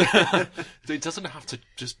 It doesn't have to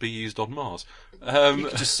just be used on Mars. You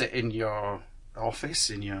could just sit in your office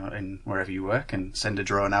in wherever you work and send a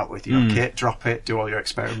drone out with your kit, drop it, do all your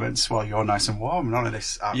experiments while you're nice and warm. None of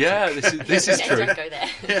this Arctic. Yeah, this is true. Don't go there.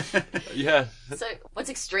 Yeah. So what's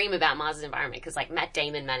extreme about Mars' environment? Because Matt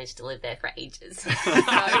Damon managed to live there for ages.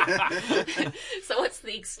 So what's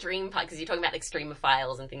the extreme part? Because you're talking about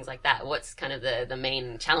extremophiles and things like that. What's kind of the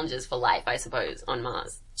main challenges for life, I suppose, on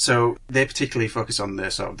Mars? So they particularly focus on the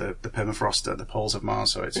sort of the permafrost at the poles of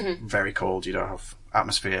Mars. So it's very cold. You don't have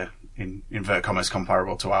atmosphere in inverted commas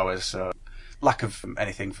comparable to ours. So lack of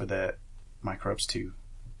anything for the microbes to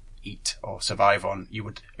eat or survive on, you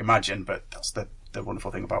would imagine. But that's the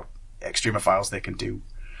wonderful thing about extremophiles. They can do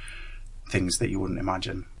things that you wouldn't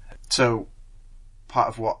imagine. So part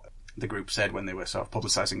of what the group said when they were sort of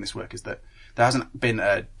publicising this work is that there hasn't been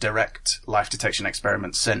a direct life detection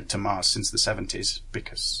experiment sent to Mars since the 70s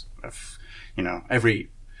because of, every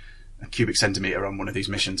cubic centimetre on one of these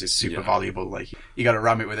missions is super valuable. Like, you got to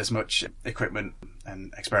ram it with as much equipment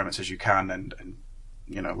and experiments as you can, and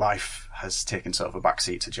life has taken sort of a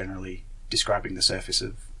backseat to generally describing the surface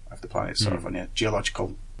of the planet sort of in a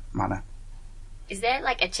geological manner. Is there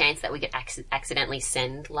a chance that we could accidentally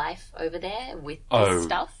send life over there with this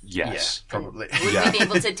stuff? Yes, probably. Would we be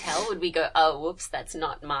able to tell? Would we go, oh, whoops, that's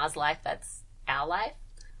not Mars life, that's our life?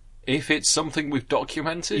 If it's something we've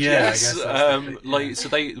documented, yes. I guess so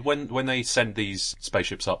they when they send these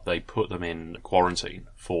spaceships up, they put them in quarantine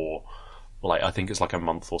for I think it's a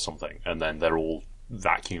month or something, and then they're all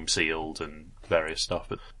vacuum sealed and various stuff.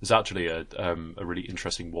 But there's actually a really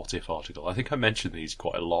interesting what if article. I think I mentioned these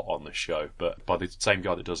quite a lot on this show, but by the same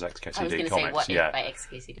guy that does XKCD I was going to say what if by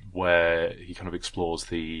XKCD, where he kind of explores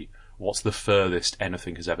what's the furthest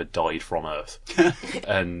anything has ever died from Earth.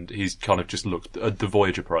 And he's kind of just looked at the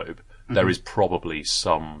Voyager probe. Mm-hmm. There is probably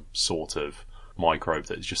some sort of microbe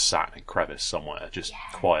that is just sat in a crevice somewhere, just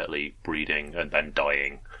quietly breeding and then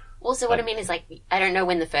dying. Also, what I mean is, I don't know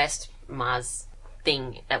when the first Mars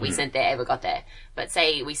thing that we sent there ever got there, but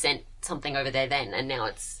say we sent something over there then, and now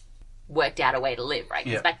it's worked out a way to live, right?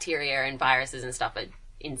 Because bacteria and viruses and stuff are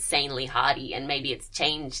insanely hardy, and maybe it's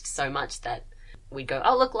changed so much that we'd go,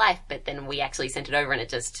 oh, look, life, but then we actually sent it over and it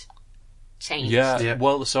just changed. Yeah.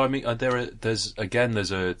 Well, so I mean, there's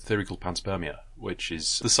a theory called panspermia, which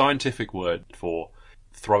is the scientific word for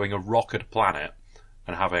throwing a rock at a planet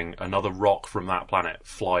and having another rock from that planet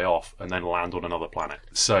fly off and then land on another planet.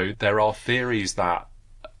 So there are theories that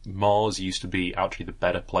Mars used to be actually the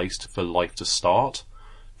better place for life to start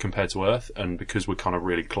compared to Earth, and because we're kind of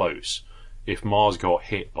really close, if Mars got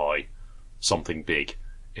hit by something big,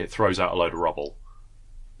 it throws out a load of rubble.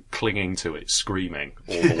 Clinging to it, screaming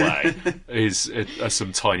all the way, are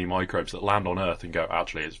some tiny microbes that land on Earth and go,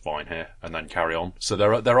 actually, it's fine here, and then carry on. So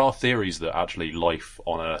there are theories that actually life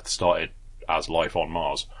on Earth started as life on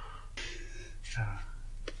Mars.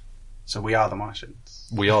 So we are the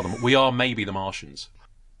Martians. We are maybe the Martians.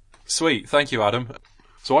 Sweet, thank you, Adam.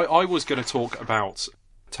 So I was going to talk about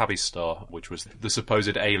Tabby's star, which was the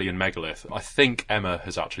supposed alien megalith. I think Emma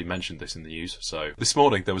has actually mentioned this in the news. So this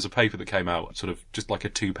morning there was a paper that came out, sort of just like a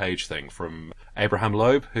 2-page thing, from Abraham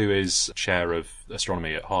Loeb, who is chair of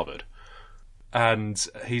astronomy at Harvard. And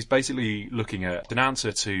he's basically looking at an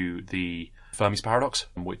answer to the Fermi's paradox,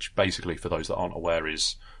 which basically, for those that aren't aware,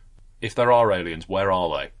 is if there are aliens, where are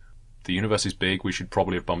they? The universe is big, we should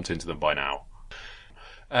probably have bumped into them by now.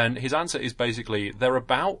 And his answer is basically, they're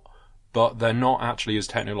about, but they're not actually as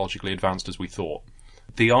technologically advanced as we thought.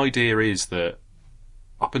 The idea is that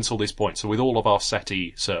up until this point, so with all of our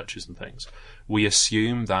SETI searches and things, we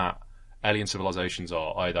assume that alien civilizations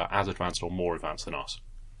are either as advanced or more advanced than us.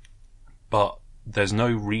 But there's no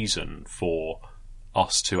reason for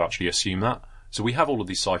us to actually assume that. So we have all of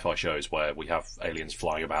these sci-fi shows where we have aliens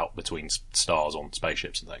flying about between stars on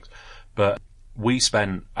spaceships and things. But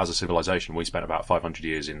as a civilization, we spent about 500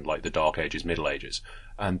 years in like the Dark Ages, Middle Ages,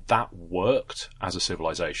 and that worked as a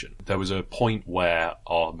civilization. There was a point where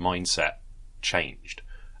our mindset changed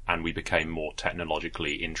and we became more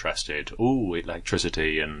technologically interested. Ooh,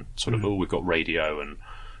 electricity and sort of, we've got radio and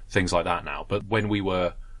things like that now. But when we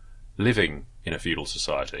were living in a feudal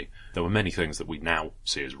society, there were many things that we now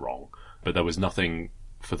see as wrong, but there was nothing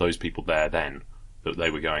for those people there then that they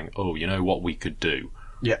were going, oh, you know what we could do?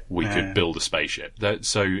 Yeah. We could build a spaceship.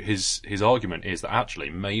 So his argument is that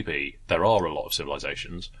actually maybe there are a lot of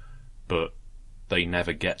civilizations, but they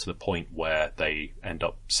never get to the point where they end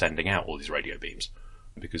up sending out all these radio beams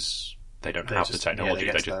because they don't have the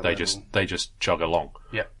technology. They just chug along.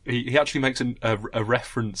 Yeah. He actually makes a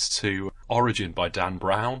reference to Origin by Dan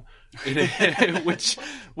Brown,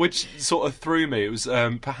 which sort of threw me. It was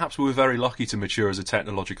perhaps we were very lucky to mature as a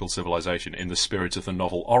technological civilization in the spirit of the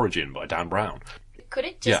novel Origin by Dan Brown. Could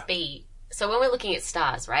it just be, so when we're looking at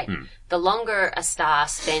stars, right, the longer a star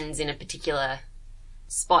spends in a particular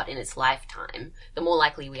spot in its lifetime, the more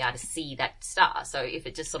likely we are to see that star. So if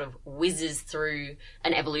it just sort of whizzes through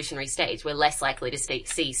an evolutionary stage, we're less likely to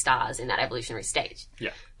see stars in that evolutionary stage.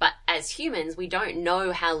 Yeah. But as humans, we don't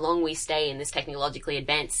know how long we stay in this technologically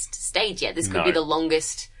advanced stage yet. This could be the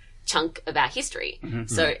longest chunk of our history.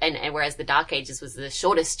 So, and whereas the Dark Ages was the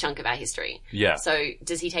shortest chunk of our history. Yeah. So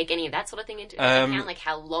does he take any of that sort of thing into account? Like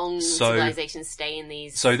how long civilizations stay in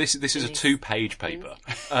these? So this is a 2-page paper.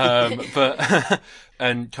 But,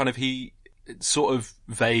 and kind of he sort of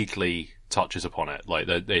vaguely touches upon it. Like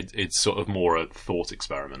it's sort of more a thought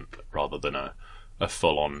experiment rather than a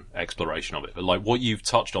full-on exploration of it. But like what you've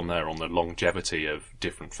touched on there on the longevity of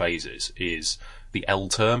different phases is the L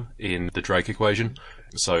term in the Drake equation.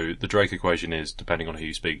 So the Drake equation is, depending on who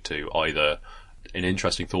you speak to, either an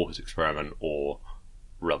interesting thought experiment or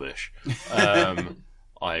rubbish.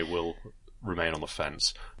 I will remain on the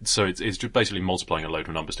fence. So it's just basically multiplying a load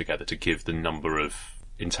of numbers together to give the number of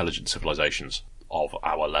intelligent civilizations of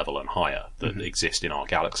our level and higher that exist in our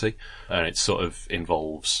galaxy. And it sort of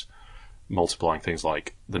involves multiplying things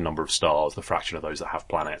like the number of stars, the fraction of those that have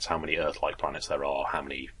planets, how many Earth-like planets there are, how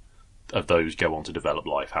many of those go on to develop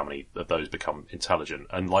life, how many of those become intelligent.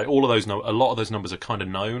 And like all of those, a lot of those numbers are kind of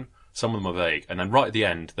known. Some of them are vague. And then right at the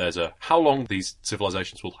end, there's how long these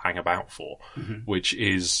civilizations will hang about for, which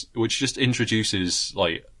just introduces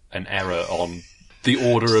like an error on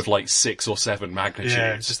the order of like 6 or 7 magnitudes.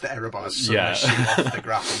 Yeah, it's just the error bars shoot off the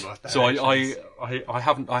graph in both directions. So I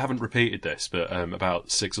haven't repeated this, but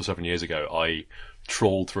about 6 or 7 years ago, I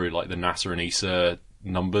trawled through like the NASA and ESA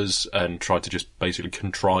numbers and tried to just basically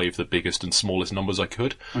contrive the biggest and smallest numbers I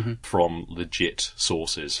could from legit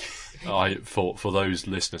sources. For those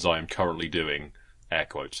listeners, I am currently doing air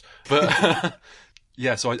quotes. But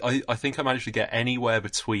yeah, so I think I managed to get anywhere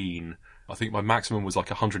between, I think my maximum was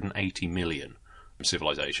like 180 million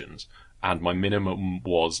civilizations, and my minimum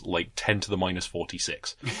was like 10 to the minus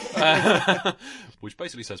 46. Which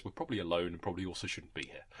basically says we're probably alone and probably also shouldn't be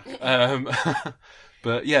here.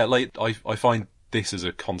 But yeah, like I find this as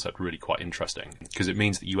a concept really quite interesting, because it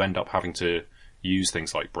means that you end up having to use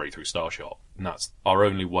things like Breakthrough Starshot, and that's our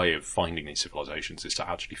only way of finding these civilizations, is to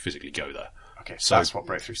actually physically go there. Okay, so that's what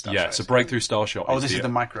Breakthrough Starshot is. Yeah, so Breakthrough Starshot is the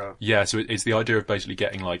micro... Yeah, so it's the idea of basically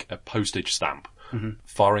getting like a postage stamp,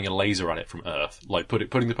 firing a laser at it from Earth, like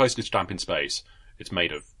putting the postage stamp in space. It's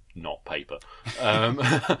made of not paper. I'm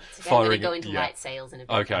going to go into light sails in a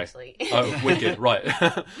bit, actually. Oh, wicked, right.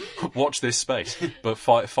 Watch this space. But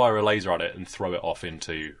fire a laser at it and throw it off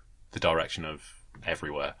into the direction of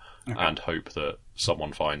everywhere, and hope that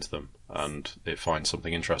someone finds them and it finds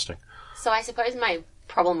something interesting. So I suppose my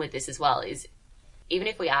problem with this as well is, even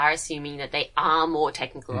if we are assuming that they are more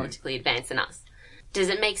technologically advanced than us, does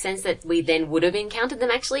it make sense that we then would have encountered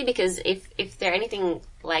them actually? Because if they're anything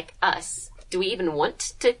like us, do we even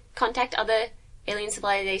want to contact other alien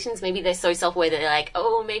civilizations? Maybe they're so self-aware that they're like,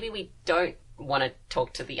 oh, maybe we don't want to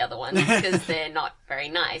talk to the other ones because they're not very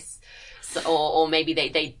nice. So, or maybe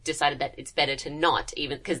they decided that it's better to not,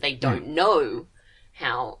 even because they don't know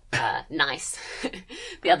how nice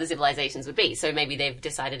the other civilizations would be. So maybe they've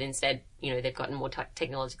decided instead, they've gotten more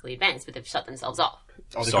technologically advanced, but they've shut themselves off.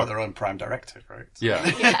 Or they've got their own prime directive, right? Yeah.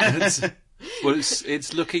 Well,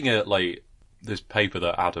 it's looking at like this paper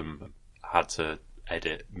that Adam had to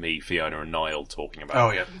edit me, Fiona, and Niall talking about.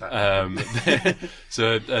 Oh yeah.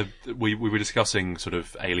 So we were discussing sort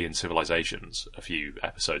of alien civilizations a few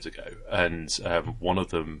episodes ago, and one of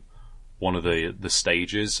the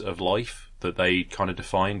stages of life that they kind of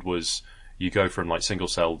defined was you go from like single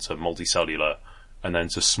cell to multicellular, and then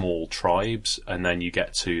to small tribes, and then you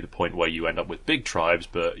get to the point where you end up with big tribes,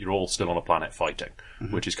 but you're all still on a planet fighting,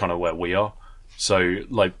 which is kind of where we are. So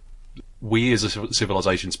like we as a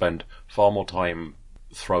civilization spend far more time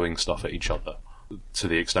throwing stuff at each other, to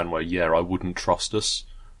the extent where I wouldn't trust us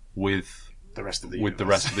with the rest of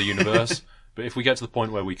the universe. But if we get to the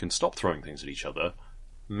point where we can stop throwing things at each other,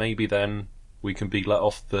 maybe then we can be let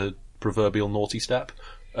off the proverbial naughty step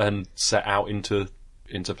and set out into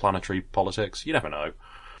planetary politics. You never know.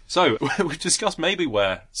 So we've discussed maybe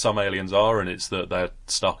where some aliens are, and it's that they're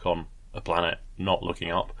stuck on a planet not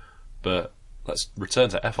looking up. But let's return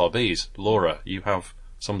to FRBs. Laura, you have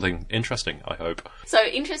something interesting, I hope. So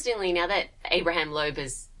interestingly, now that Abraham Loeb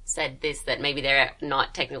has said this, that maybe they're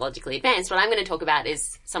not technologically advanced, what I'm going to talk about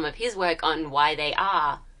is some of his work on why they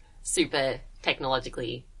are super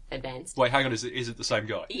technologically advanced. Wait, hang on, is it the same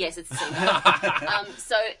guy? Yes, it's the same guy.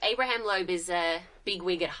 So Abraham Loeb is a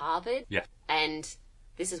bigwig at Harvard. Yeah. And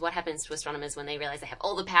this is what happens to astronomers when they realize they have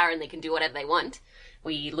all the power and they can do whatever they want.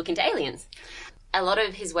 We look into aliens. A lot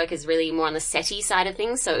of his work is really more on the SETI side of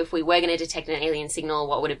things. So if we were going to detect an alien signal,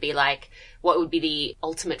 what would it be like? What would be the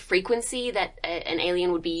ultimate frequency that an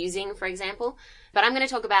alien would be using, for example? But I'm going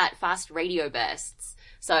to talk about fast radio bursts.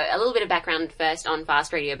 So a little bit of background first on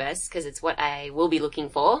fast radio bursts, because it's what I will be looking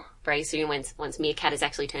for very soon once Meerkat is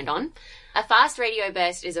actually turned on. A fast radio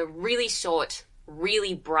burst is a really short,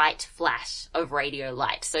 really bright flash of radio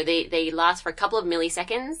light. So they last for a couple of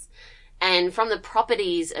milliseconds. And from the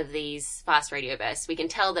properties of these fast radio bursts, we can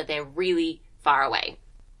tell that they're really far away.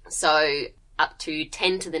 So up to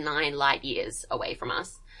 10 to the 9 light years away from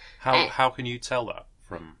us. How can you tell that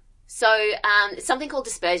from... So it's something called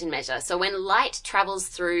dispersion measure. So when light travels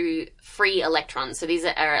through free electrons, so these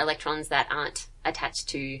are electrons that aren't attached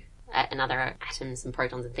to another atoms and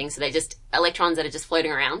protons and things, so they're just electrons that are just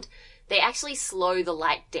floating around, they actually slow the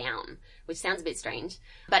light down, which sounds a bit strange.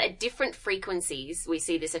 But at different frequencies, we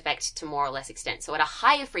see this effect to more or less extent. So at a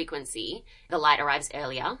higher frequency, the light arrives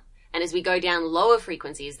earlier. And as we go down lower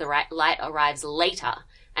frequencies, the light arrives later.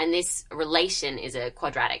 And this relation is a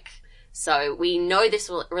quadratic. So we know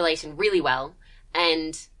this relation really well.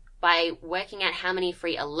 And by working out how many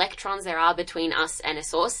free electrons there are between us and a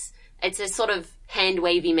source, it's a sort of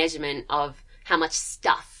hand-wavy measurement of how much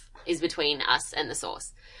stuff is between us and the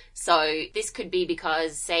source. So this could be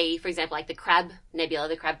because, say, for example, like the Crab Nebula,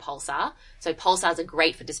 the Crab Pulsar. So pulsars are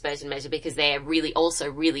great for dispersion measure because they're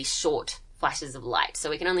really short flashes of light. So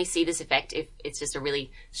we can only see this effect if it's just a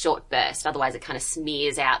really short burst. Otherwise, it kind of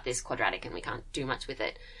smears out this quadratic and we can't do much with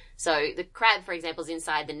it. So the Crab, for example, is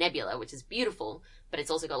inside the nebula, which is beautiful, but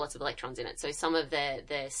it's also got lots of electrons in it. So some of the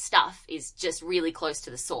stuff is just really close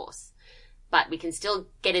to the source. But we can still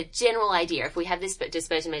get a general idea. If we have this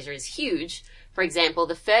dispersion measure is huge, for example,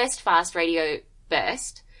 the first fast radio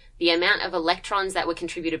burst, the amount of electrons that were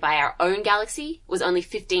contributed by our own galaxy was only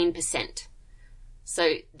 15%.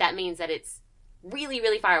 So that means that it's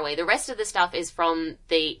really far away. The rest of the stuff is from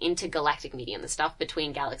the intergalactic medium, the stuff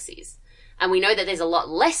between galaxies. And we know that there's a lot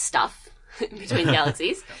less stuff between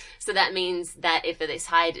galaxies. So that means that if this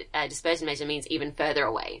high dispersion measure means even further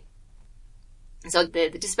away. So the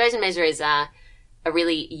dispersion measure is a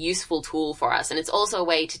really useful tool for us. And it's also a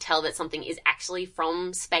way to tell that something is actually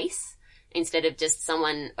from space instead of just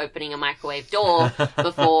someone opening a microwave door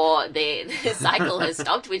before the cycle has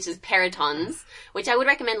stopped, which is peritons, which I would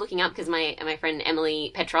recommend looking up because my friend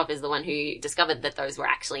Emily Petrov is the one who discovered that those were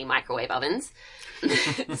actually microwave ovens.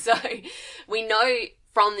 So we know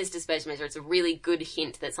from this dispersion measure, it's a really good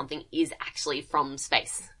hint that something is actually from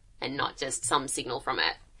space and not just some signal from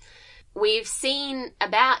Earth. We've seen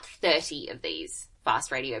about 30 of these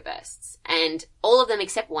fast radio bursts, and all of them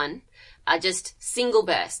except one are just single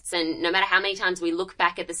bursts. And no matter how many times we look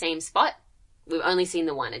back at the same spot, we've only seen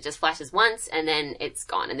the one. It just flashes once and then it's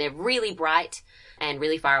gone. And they're really bright and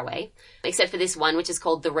really far away, except for this one, which is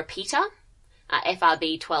called the repeater,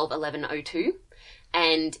 FRB 121102.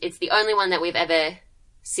 And it's the only one that we've ever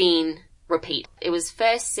seen repeat. It was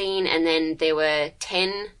first seen, and then there were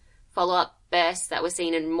 10 follow-up bursts that were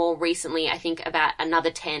seen, and more recently, I think about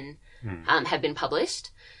another 10 have been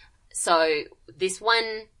published. So this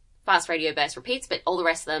one fast radio burst repeats, but all the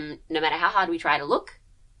rest of them, no matter how hard we try to look,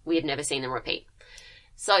 we have never seen them repeat.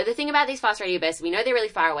 So the thing about these fast radio bursts, we know they're really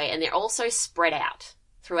far away, and they're also spread out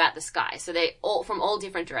throughout the sky. So they're all from all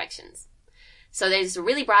different directions. So there's a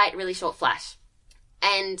really bright, really short flash.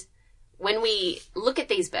 And when we look at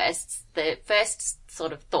these bursts, the first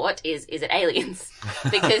sort of thought is it aliens?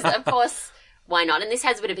 Because, of course, why not? And this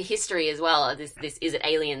has a bit of a history as well, this is it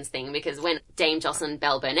aliens thing, because when Dame Jocelyn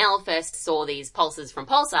Bell Burnell first saw these pulses from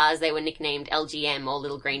pulsars, they were nicknamed LGM, or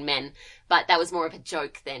Little Green Men. But that was more of a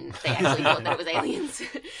joke than they actually thought that it was aliens.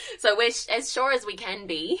 So we're as sure as we can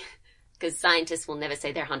be, because scientists will never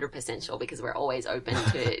say they're 100% sure because we're always open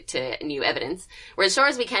to new evidence. We're as sure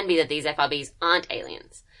as we can be that these FRBs aren't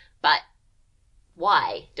aliens. But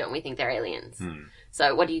why don't we think they're aliens?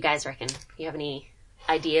 So what do you guys reckon? Do you have any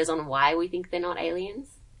ideas on why we think they're not aliens?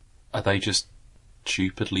 Are they just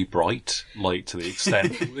stupidly bright? Like, to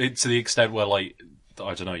the extent where, like,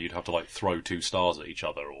 I don't know, you'd have to, like, throw two stars at each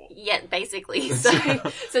other, or... Yeah, basically. So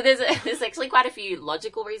there's actually quite a few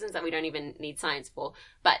logical reasons that we don't even need science for.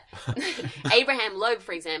 But Abraham Loeb,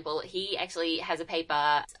 for example, he actually has a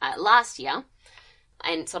paper last year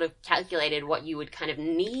and sort of calculated what you would kind of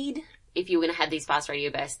need if you were going to have these fast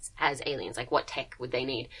radio bursts as aliens. Like, what tech would they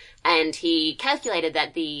need? And he calculated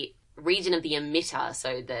that the region of the emitter,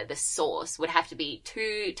 so the source, would have to be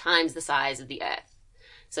 2 times the size of the Earth.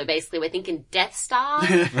 So basically we're thinking Death Star,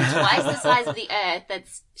 twice the size of the Earth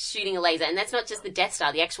that's shooting a laser. And that's not just the Death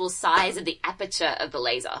Star, the actual size of the aperture of the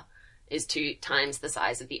laser is 2 times the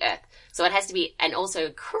size of the Earth. So it has to be, and also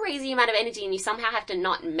a crazy amount of energy, and you somehow have to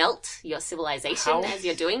not melt your civilization as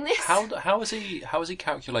you're doing this. How has he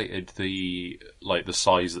calculated the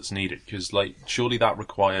size that's needed? Because, like, surely that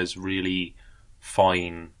requires really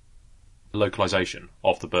fine localization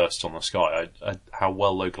of the bursts on the sky. How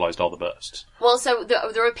well localized are the bursts? Well, so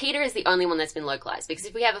the repeater is the only one that's been localized, because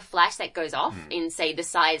if we have a flash that goes off in, say, the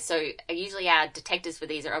size, so usually our detectors for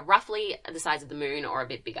these are roughly the size of the moon or a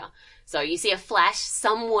bit bigger. So you see a flash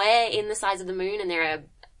somewhere in the size of the moon, and there are,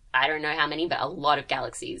 I don't know how many, but a lot of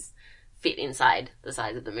galaxies fit inside the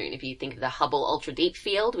size of the moon. If you think of the Hubble Ultra Deep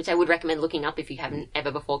Field, which I would recommend looking up if you haven't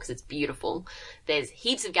ever before because it's beautiful, there's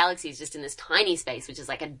heaps of galaxies just in this tiny space, which is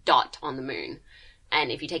like a dot on the moon.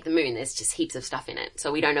 And if you take the moon, there's just heaps of stuff in it.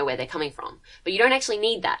 So we don't know where they're coming from. But you don't actually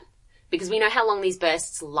need that, because we know how long these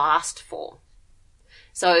bursts last for.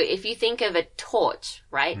 So if you think of a torch,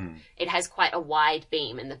 right, it has quite a wide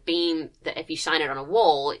beam, and the beam, that if you shine it on a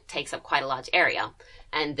wall, it takes up quite a large area.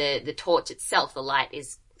 And the torch itself, the light,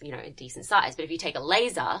 is, you know, a decent size. But if you take a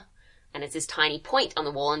laser and it's this tiny point on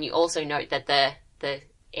the wall, and you also note that the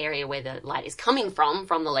area where the light is coming from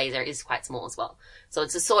the laser, is quite small as well. So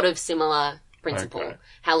it's a sort of similar principle. Okay.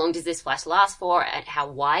 How long does this flash last for? And how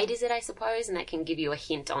wide is it, I suppose? And that can give you a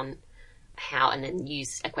hint on how, and then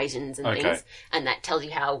use equations and things. And that tells you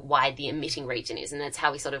how wide the emitting region is. And that's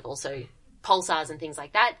how we sort of also, pulsars and things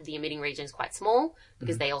like that, the emitting region is quite small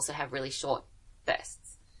because they also have really short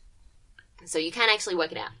bursts. So you can actually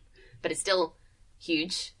work it out, but it's still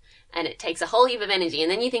huge, and it takes a whole heap of energy. And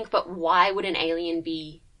then you think, but why would an alien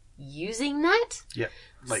be using that? Yeah,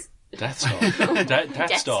 like Death Star.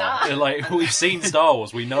 Death Star. Like, we've seen Star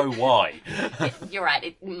Wars, we know why. You're right,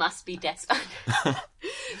 it must be Death Star.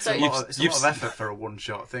 So it's a lot of effort for a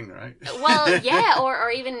one-shot thing, right? Well, yeah, or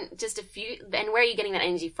even just a few. And where are you getting that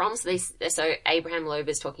energy from? So Abraham Loeb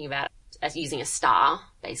is talking about as using a star,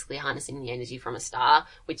 basically harnessing the energy from a star,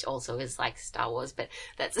 which also is like Star Wars, but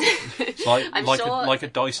that's like a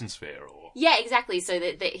Dyson sphere, or yeah, exactly. So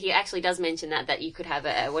that he actually does mention that you could have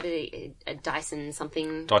a Dyson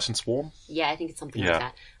something, Dyson swarm. Yeah, I think it's something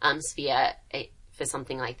like that. Sphere for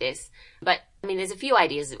something like this. But I mean, there's a few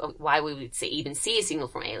ideas of why we would even see a signal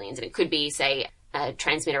from aliens, and it could be, say, a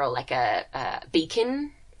transmitter or like a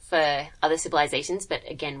beacon for other civilizations. But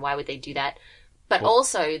again, why would they do that? But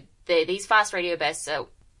also, these fast radio bursts are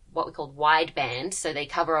what we call wideband, so they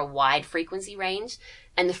cover a wide frequency range,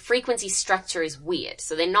 and the frequency structure is weird.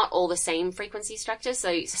 So they're not all the same frequency structure.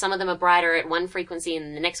 So some of them are brighter at one frequency,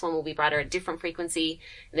 and the next one will be brighter at a different frequency.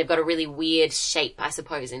 And they've got a really weird shape, I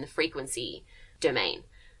suppose, in the frequency domain.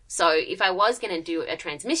 So if I was going to do a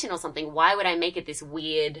transmission or something, why would I make it this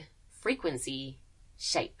weird frequency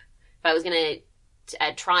shape? If I was going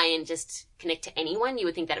to try and just connect to anyone, you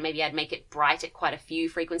would think that maybe I'd make it bright at quite a few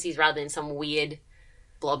frequencies rather than some weird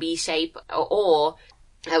blobby shape, or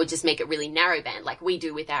I would just make it really narrow band like we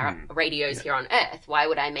do with our radios here on Earth. Why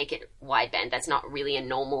would I make it wideband? That's not really a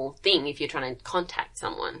normal thing if you're trying to contact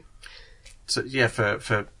someone. So yeah,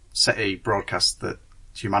 for SETI broadcasts that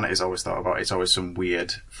humanity's always thought about, it's always some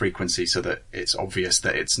weird frequency so that it's obvious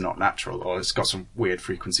that it's not natural, or it's got some weird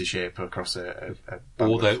frequency shape across a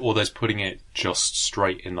or there's putting it just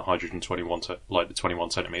straight in the hydrogen 21 like the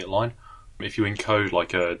 21 centimeter line. If you encode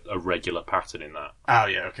like a regular pattern in that. Oh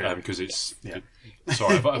yeah, okay. Because it's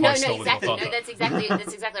sorry, have no, I stolen exactly. your thunder? No,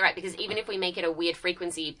 that's exactly right. Because even if we make it a weird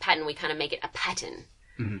frequency pattern, we kind of make it a pattern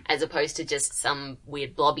as opposed to just some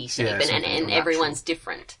weird blobby shape, and everyone's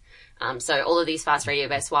different. So all of these fast radio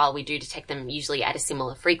bursts, while we do detect them usually at a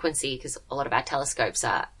similar frequency, because a lot of our telescopes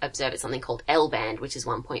observe at something called L-band, which is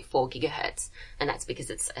 1.4 gigahertz, and that's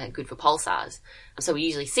because it's good for pulsars. So we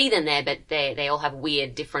usually see them there, but they all have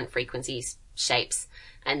weird, different frequencies, shapes,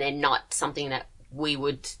 and they're not something that we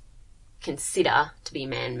would consider to be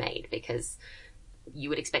man-made, because you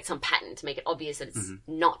would expect some pattern to make it obvious that it's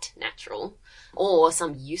not natural, or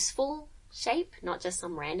some useful shape, not just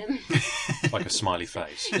some random. Like a smiley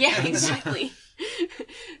face. Yeah, exactly.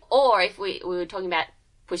 Or if we were talking about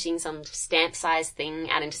pushing some stamp-sized thing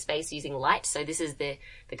out into space using light, so this is the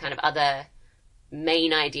kind of other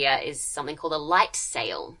main idea, is something called a light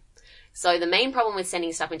sail. So the main problem with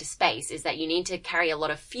sending stuff into space is that you need to carry a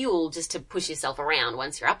lot of fuel just to push yourself around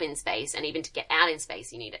once you're up in space, and even to get out in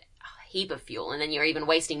space you need a heap of fuel, and then you're even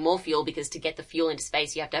wasting more fuel, because to get the fuel into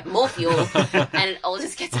space you have to have more fuel, and it all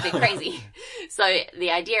just gets a bit crazy. So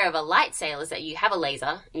the idea of a light sail is that you have a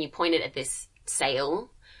laser and you point it at this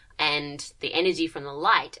sail, and the energy from the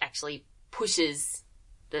light actually pushes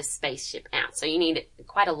the spaceship out. So you need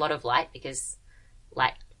quite a lot of light, because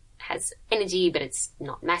light has energy, but it's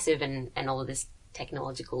not massive, and all of this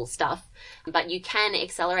technological stuff. But you can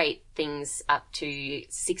accelerate things up to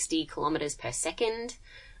 60 kilometers per second.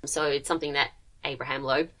 So it's something that Abraham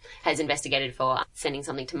Loeb has investigated for sending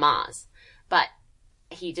something to Mars. But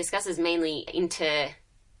he discusses mainly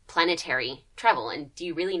interplanetary travel. And do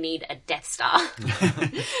you really need a Death Star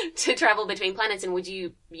to travel between planets? And would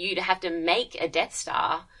you'd have to make a Death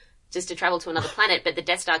Star just to travel to another planet, but the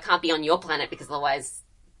Death Star can't be on your planet, because otherwise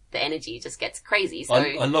the energy just gets crazy. So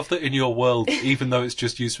I love that in your world, even though it's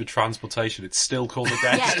just used for transportation, it's still called a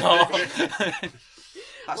Death Star.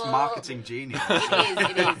 That's marketing genius.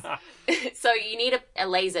 It is. So you need a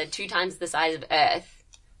laser 2 times the size of Earth,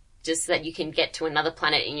 just so that you can get to another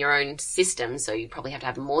planet in your own system. So you probably have to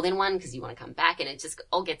have more than one, because you want to come back, and it just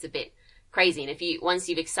all gets a bit crazy. And once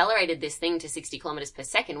you've accelerated this thing to 60 kilometers per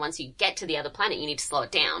second, once you get to the other planet, you need to slow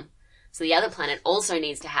it down. So the other planet also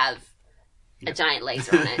needs to have a giant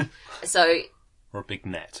laser on it. So or a big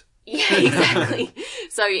net. Yeah, exactly.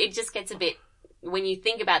 So it just gets a bit, when you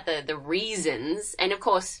think about the reasons, and of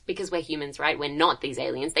course, because we're humans, right, we're not these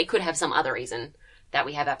aliens, they could have some other reason that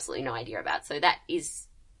we have absolutely no idea about. So that is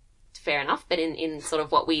fair enough, but in sort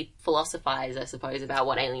of what we philosophize, I suppose, about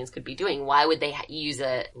what aliens could be doing, why would they use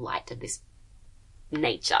a light of this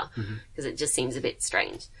nature? Because it just seems a bit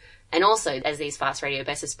strange. And also, as these fast radio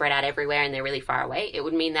bursts are spread out everywhere and they're really far away, it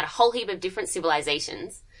would mean that a whole heap of different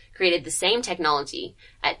civilizations created the same technology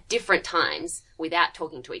at different times without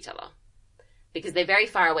talking to each other. Because they're very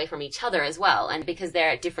far away from each other as well, and because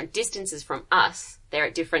they're at different distances from us, they're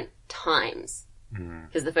at different times.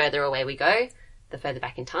 Because the further away we go, the further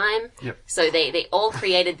back in time. Yep. So they all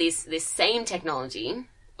created this same technology,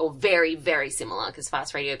 or very, very similar, because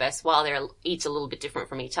fast radio bursts, while they're each a little bit different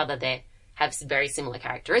from each other, they have very similar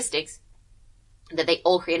characteristics, that they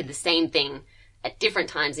all created the same thing at different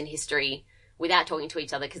times in history without talking to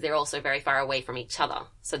each other, because they're also very far away from each other.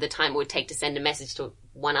 So the time it would take to send a message to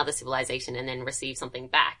one other civilization and then receive something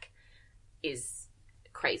back is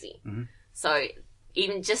crazy. Mm-hmm. So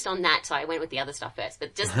even just on that, so I went with the other stuff first,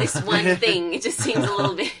 but just this one thing, it just seems a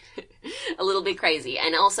little bit crazy.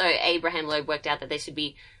 And also Abraham Loeb worked out that there should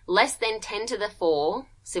be less than 10 to the 4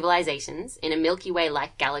 civilizations in a Milky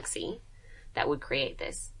Way-like galaxy that would create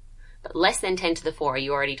this. But less than 10 to the 4, are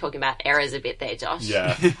you already talking about errors a bit there, Josh?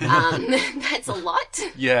 Yeah. That's a lot.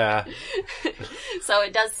 Yeah. So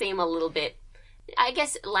it does seem a little bit, I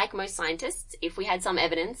guess, like most scientists, if we had some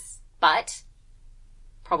evidence, but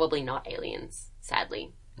probably not aliens,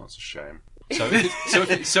 sadly. That's a shame. So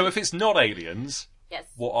if it's not aliens, yes,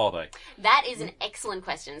 what are they? That is an excellent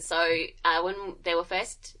question. So when they were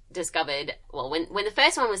first discovered, well, when the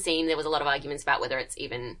first one was seen, there was a lot of arguments about whether it's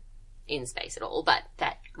even in space at all, but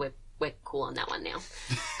that we're cool on that one now.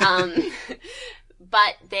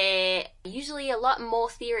 But there are usually a lot more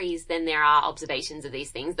theories than there are observations of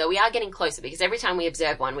these things, though we are getting closer because every time we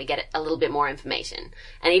observe one, we get a little bit more information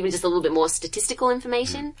and even just a little bit more statistical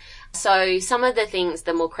information. So some of the things,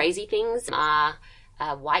 the more crazy things are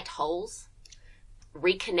white holes,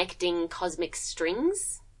 reconnecting cosmic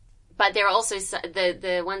strings. But there are also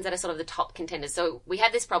the ones that are sort of the top contenders. So we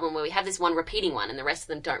have this problem where we have this one repeating one and the rest of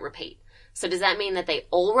them don't repeat. So does that mean that they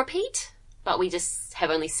all repeat, but we just have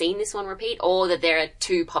only seen this one repeat, or that there are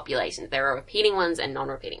two populations? There are repeating ones and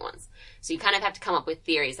non-repeating ones. So you kind of have to come up with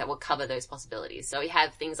theories that will cover those possibilities. So we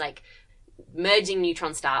have things like merging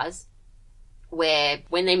neutron stars, where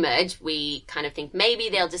when they merge, we kind of think maybe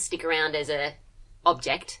they'll just stick around as a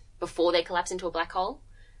object before they collapse into a black hole.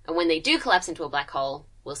 And when they do collapse into a black hole,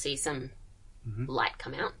 we'll see some light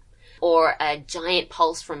come out. Or a giant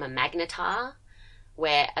pulse from a magnetar,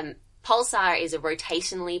 where a pulsar is a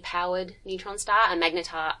rotationally powered neutron star. A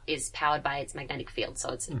magnetar is powered by its magnetic field, so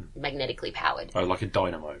it's magnetically powered. Oh, like a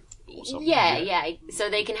dynamo or something. Yeah. So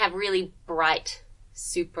they can have really bright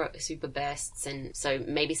super bursts, and so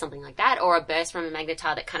maybe something like that. Or a burst from a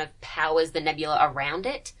magnetar that kind of powers the nebula around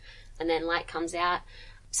it, and then light comes out.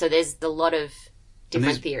 So there's a lot of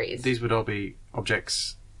different theories. These would all be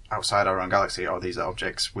objects outside our own galaxy, or these are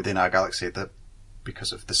objects within our galaxy that,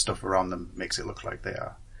 because of the stuff around them, makes it look like they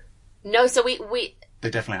are? No, so we They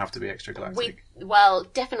definitely have to be extragalactic. Well,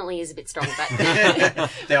 definitely is a bit strong, but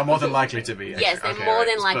they are more than likely to be. Yes, they're more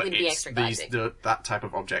than likely to be extragalactic. That type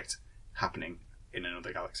of object happening in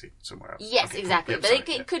another galaxy somewhere else. Yes, exactly. Yep, but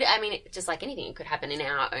it could, I mean, just like anything, it could happen in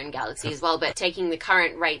our own galaxy as well. But taking the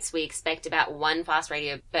current rates, we expect about one fast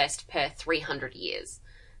radio burst per 300 years.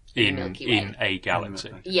 In a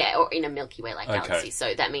galaxy. Yeah, or in a Milky Way-like galaxy.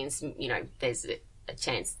 So that means, there's a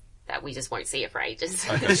chance that we just won't see it for ages.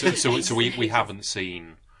 Okay, so we haven't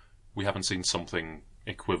seen something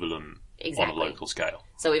equivalent on a local scale.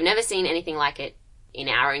 So we've never seen anything like it in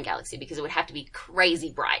our own galaxy, because it would have to be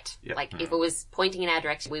crazy bright. Yep. Like if it was pointing in our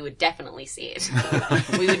direction, we would definitely see it.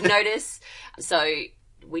 We would notice. So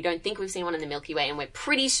we don't think we've seen one in the Milky Way, and we're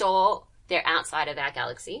pretty sure they're outside of our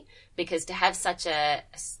galaxy, because to have such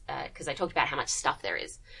because I talked about how much stuff there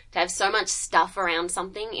is, to have so much stuff around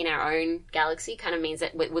something in our own galaxy kind of means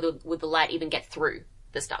that would the light even get through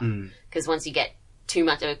the stuff? Because once you get too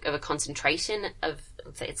much of a concentration of,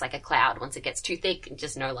 let's say it's like a cloud, once it gets too thick,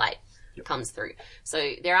 just no light comes through.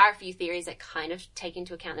 So there are a few theories that kind of take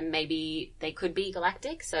into account that maybe they could be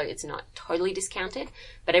galactic, so it's not totally discounted.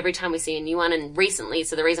 But every time we see a new one, and recently,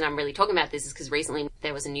 so the reason I'm really talking about this is because recently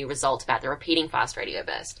there was a new result about the repeating fast radio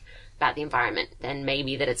burst, about the environment, and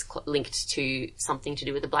maybe that it's linked to something to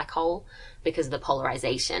do with the black hole because of the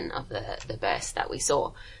polarization of the burst that we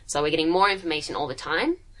saw. So we're getting more information all the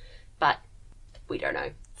time, but we don't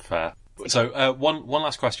know. Fair. So one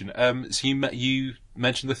last question. So you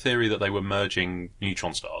mentioned the theory that they were merging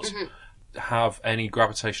neutron stars. Mm-hmm. Have any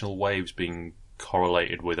gravitational waves been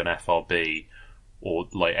correlated with an FRB, or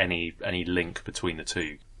like any link between the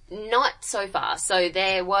two? Not so far. So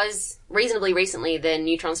there was reasonably recently the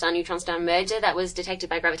neutron star merger that was detected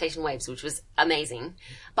by gravitational waves, which was amazing.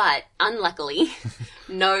 But unluckily,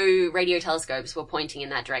 no radio telescopes were pointing in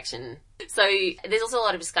that direction. So there's also a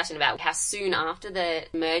lot of discussion about how soon after the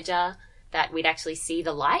merger that we'd actually see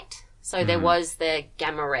the light. So there was the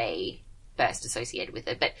gamma ray burst associated with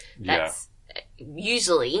it, but that's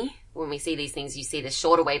usually when we see these things, you see the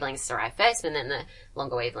shorter wavelengths arrive first, and then the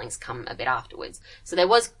longer wavelengths come a bit afterwards. So there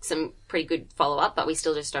was some pretty good follow-up, but we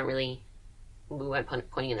still just we weren't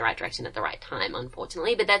pointing in the right direction at the right time,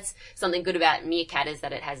 unfortunately. But that's something good about Meerkat, is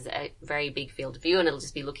that it has a very big field of view, and it'll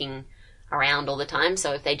just be looking around all the time.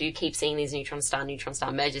 So if they do keep seeing these neutron star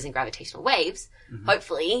mergers in gravitational waves,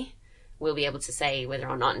 hopefully we'll be able to say whether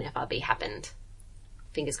or not an FRB happened.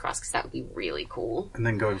 Fingers crossed, because that would be really cool. And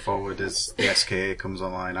then going forward, as the SKA comes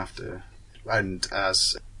online after, and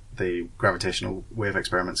as the gravitational wave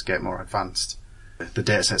experiments get more advanced, the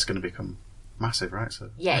data set's going to become massive, right? So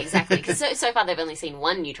yeah, exactly. Because so far they've only seen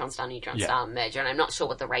one neutron star merger, and I'm not sure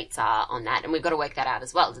what the rates are on that. And we've got to work that out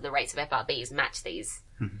as well. Do the rates of FRBs match these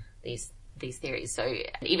theories? So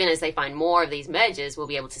even as they find more of these mergers, we'll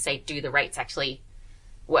be able to say, do the rates actually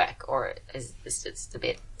work, or is this just a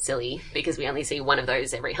bit silly because we only see one of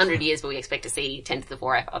those every 100 years, but we expect to see 10 to the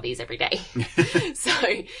 4 FRBs every day. So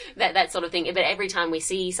that sort of thing. But every time we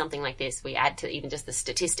see something like this, we add to even just the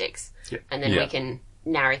statistics, and then we can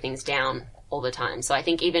narrow things down all the time. So I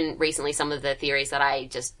think even recently, some of the theories that I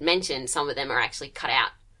just mentioned, some of them are actually cut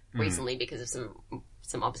out recently because of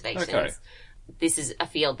some observations. Okay. This is a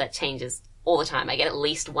field that changes all the time. I get at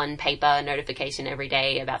least one paper notification every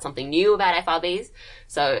day about something new about FRBs.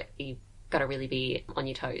 So you've got to really be on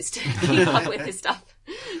your toes to keep up with this stuff.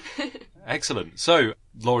 Excellent. So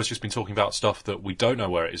Laura's just been talking about stuff that we don't know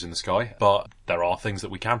where it is in the sky, but there are things that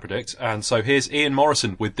we can predict. And so here's Ian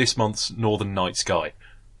Morison with this month's Northern Night Sky.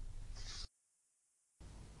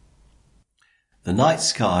 The night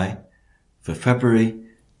sky for February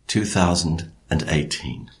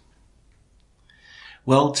 2018.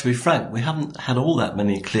 Well, to be frank, we haven't had all that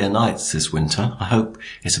many clear nights this winter. I hope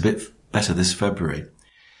it's a bit better this February.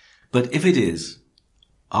 But if it is,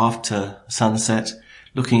 after sunset,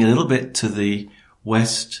 looking a little bit to the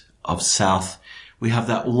west of south, we have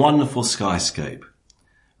that wonderful skyscape.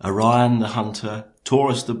 Orion the Hunter,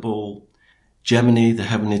 Taurus the Bull, Gemini the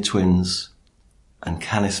Heavenly Twins, and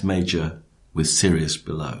Canis Major with Sirius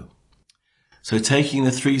below. So taking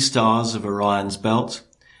the 3 stars of Orion's belt,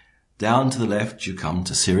 down to the left you come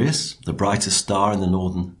to Sirius, the brightest star in the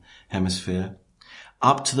northern hemisphere.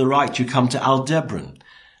 Up to the right you come to Aldebaran,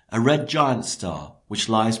 a red giant star which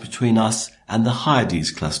lies between us and the Hyades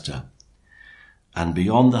cluster. And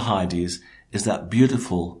beyond the Hyades is that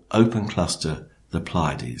beautiful open cluster, the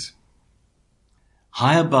Pleiades.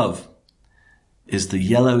 High above is the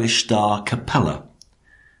yellowish star Capella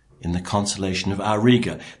in the constellation of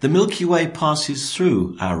Auriga. The Milky Way passes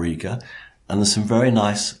through Auriga, and there's some very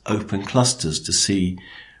nice open clusters to see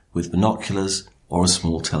with binoculars or a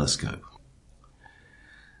small telescope.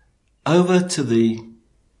 Over to the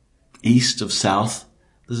east of south,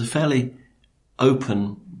 there's a fairly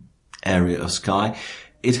open area of sky.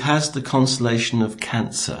 It has the constellation of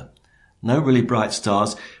Cancer. No really bright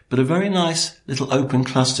stars, but a very nice little open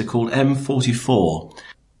cluster called M44,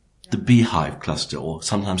 the Beehive cluster, or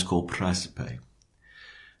sometimes called Praesepe.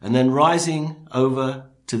 And then rising over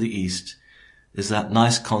to the east is that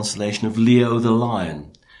nice constellation of Leo the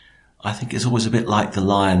Lion. I think it's always a bit like the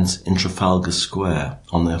lions in Trafalgar Square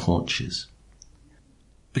on their haunches.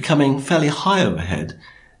 Becoming fairly high overhead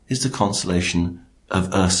is the constellation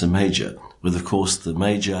of Ursa Major, with of course the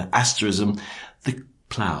major asterism, the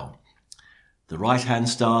Plough. The right-hand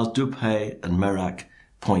stars Dubhe and Merak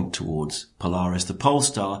point towards Polaris, the pole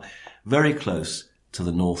star, very close to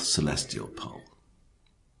the North Celestial Pole.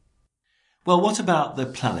 Well, what about the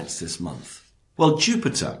planets this month? Well,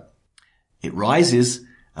 Jupiter. It rises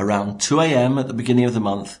around 2 a.m. at the beginning of the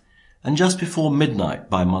month and just before midnight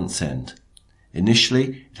by month's end.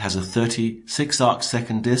 Initially, it has a 36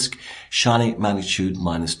 arc-second disk shining at magnitude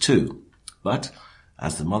 -2. But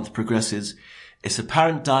as the month progresses, its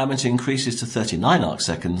apparent diameter increases to 39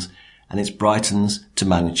 arc-seconds and it brightens to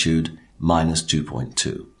magnitude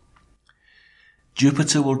 -2.2.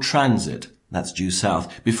 Jupiter will transit, that's due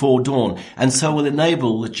south, before dawn, and so will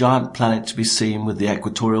enable the giant planet to be seen with the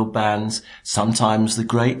equatorial bands, sometimes the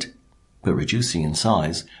great, but reducing in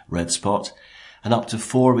size, red spot, and up to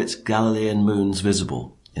 4 of its Galilean moons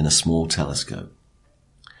visible in a small telescope.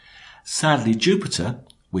 Sadly, Jupiter,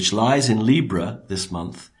 which lies in Libra this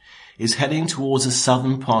month, is heading towards the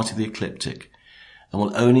southern part of the ecliptic, and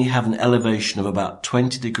will only have an elevation of about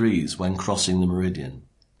 20 degrees when crossing the meridian.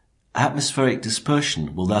 Atmospheric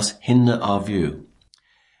dispersion will thus hinder our view,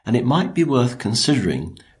 and it might be worth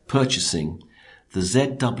considering purchasing the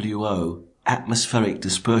ZWO atmospheric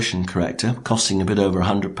dispersion corrector, costing a bit over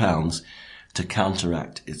 £100, to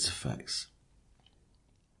counteract its effects.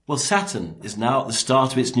 Well, Saturn is now at the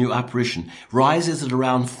start of its new apparition, rises at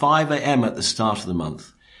around 5 a.m. at the start of the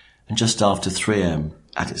month, and just after 3 a.m.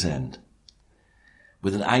 at its end.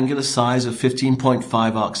 With an angular size of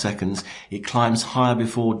 15.5 arc-seconds, it climbs higher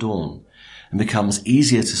before dawn and becomes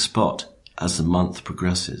easier to spot as the month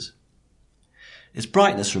progresses. Its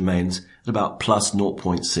brightness remains at about plus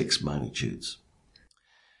 0.6 magnitudes.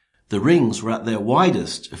 The rings were at their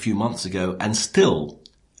widest a few months ago and still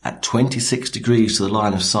at 26 degrees to the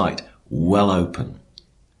line of sight, well open.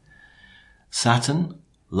 Saturn,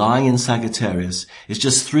 lying in Sagittarius, is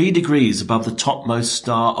just 3 degrees above the topmost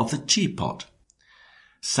star of the Teapot.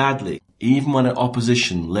 Sadly, even when at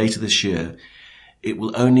opposition later this year, it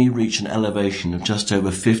will only reach an elevation of just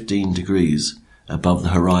over 15 degrees above the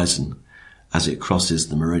horizon as it crosses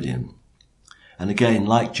the meridian. And again,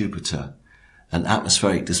 like Jupiter, an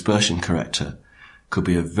atmospheric dispersion corrector could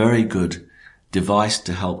be a very good device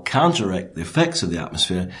to help counteract the effects of the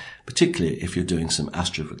atmosphere, particularly if you're doing some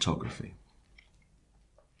astrophotography.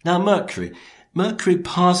 Now Mercury. Mercury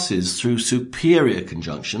passes through superior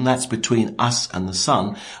conjunction, that's between us and the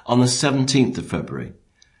Sun, on the 17th of February.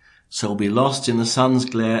 So will be lost in the Sun's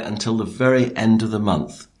glare until the very end of the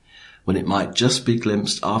month, when it might just be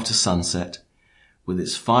glimpsed after sunset, with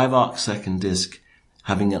its 5 arcsecond disk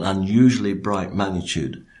having an unusually bright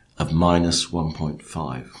magnitude of minus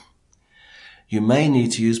 1.5. You may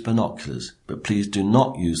need to use binoculars, but please do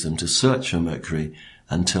not use them to search for Mercury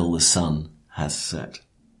until the Sun has set.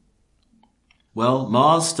 Well,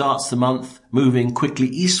 Mars starts the month moving quickly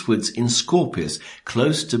eastwards in Scorpius,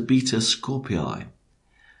 close to Beta Scorpii,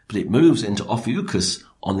 but it moves into Ophiuchus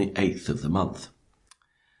on the 8th of the month.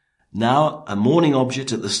 Now, a morning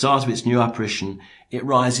object at the start of its new apparition, it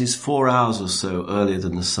rises 4 hours or so earlier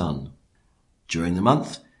than the Sun. During the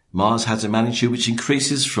month, Mars has a magnitude which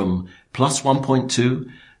increases from plus 1.2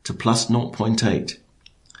 to plus 0.8,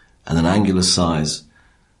 and an angular size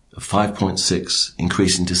of 5.6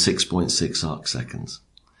 increasing to 6.6 arcseconds.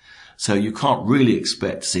 So you can't really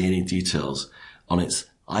expect to see any details on its,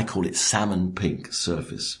 I call it salmon pink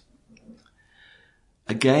surface.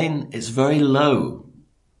 Again, it's very low.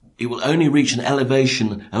 It will only reach an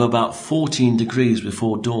elevation of about 14 degrees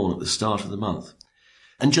before dawn at the start of the month,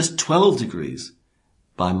 and just 12 degrees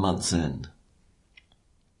by month's end.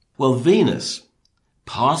 Well, Venus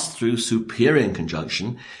passed through Superior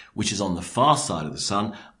conjunction, which is on the far side of the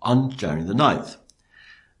Sun, on January the 9th,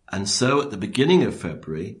 and so at the beginning of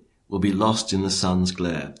February will be lost in the Sun's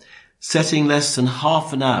glare, setting less than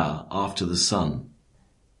half an hour after the Sun.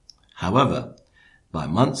 However, by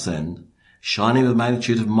month's end, shining with a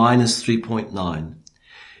magnitude of minus 3.9,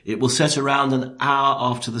 it will set around an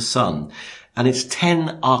hour after the Sun, and its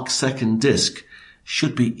 10 arcsecond disk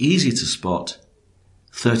should be easy to spot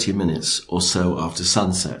 30 minutes or so after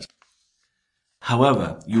sunset.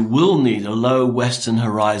 However, you will need a low western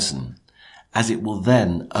horizon, as it will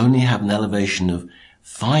then only have an elevation of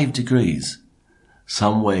 5 degrees,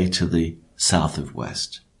 some way to the south of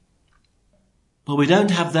west. Well, we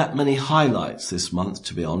don't have that many highlights this month,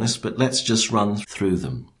 to be honest, but let's just run through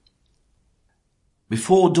them.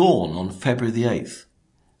 Before dawn on February the 8th,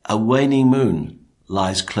 a waning moon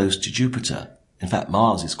lies close to Jupiter. In fact,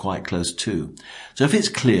 Mars is quite close too. So if it's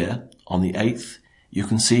clear on the 8th, you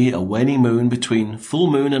can see a waning moon between full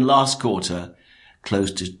moon and last quarter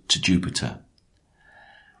close to Jupiter.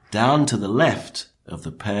 Down to the left of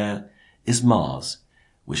the pair is Mars,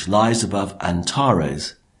 which lies above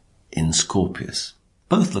Antares in Scorpius,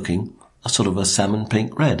 both looking a sort of a salmon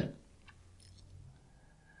pink red.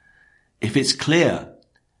 If it's clear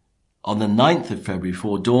on the 9th of February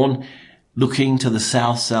before dawn, looking to the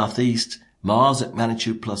south-southeast, Mars at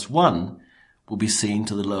magnitude plus 1 will be seen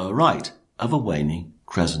to the lower right of a waning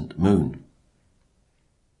crescent moon.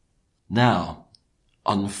 Now,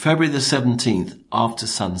 on February the 17th after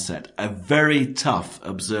sunset, a very tough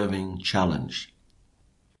observing challenge.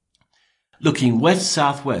 Looking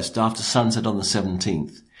west-southwest after sunset on the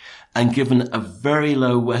 17th, and given a very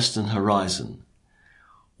low western horizon,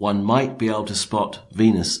 one might be able to spot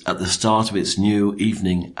Venus at the start of its new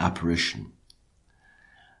evening apparition.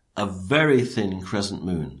 A very thin crescent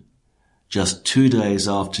moon, just 2 days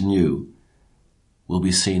after new, will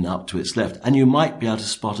be seen up to its left, and you might be able to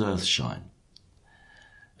spot Earthshine.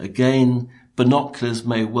 Again, binoculars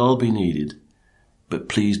may well be needed, but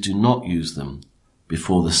please do not use them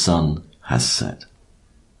before the Sun has set.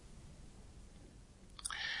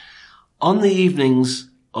 On the evenings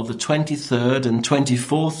of the 23rd and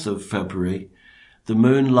 24th of February, the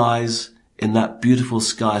moon lies in that beautiful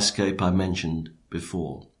skyscape I mentioned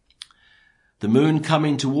before. The moon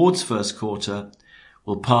coming towards first quarter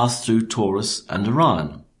will pass through Taurus and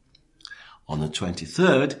Orion. On the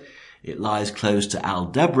 23rd, it lies close to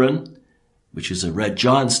Aldebaran, which is a red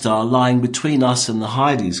giant star lying between us and the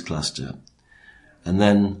Hyades cluster. And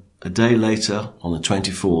then a day later, on the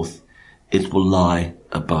 24th, it will lie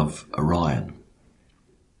above Orion.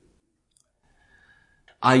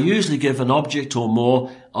 I usually give an object or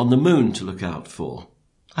more on the moon to look out for.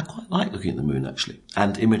 I quite like looking at the moon, actually,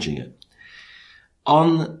 and imaging it.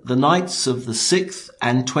 On the nights of the 6th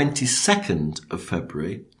and 22nd of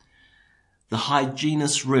February, the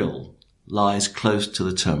Hyginus Rill lies close to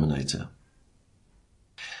the terminator.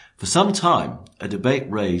 For some time, a debate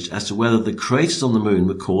raged as to whether the craters on the moon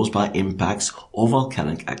were caused by impacts or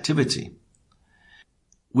volcanic activity.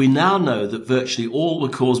 We now know that virtually all were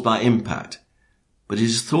caused by impact, but it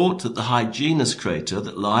is thought that the Hyginus crater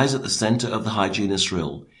that lies at the centre of the Hyginus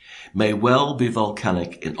Rill may well be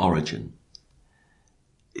volcanic in origin.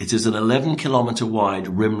 It is an 11-kilometre wide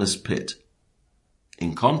rimless pit,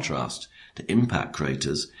 in contrast to impact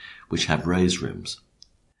craters which have raised rims.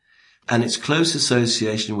 And its close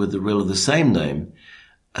association with the rill of the same name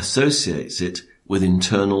associates it with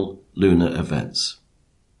internal lunar events.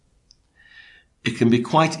 It can be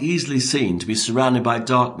quite easily seen to be surrounded by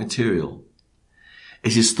dark material.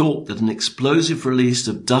 It is thought that an explosive release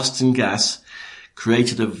of dust and gas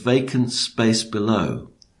created a vacant space below,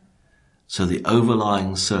 so the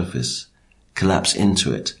overlying surface collapsed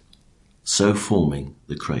into it, so forming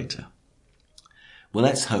the crater. Well,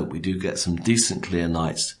 let's hope we do get some decent clear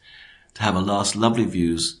nights to have a last lovely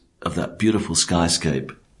views of that beautiful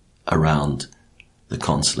skyscape around the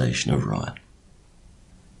constellation of Orion.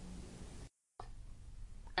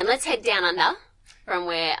 And let's head down under from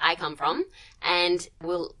where I come from, and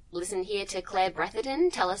we'll listen here to Claire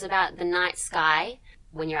Bretherton tell us about the night sky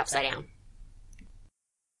when you're upside down.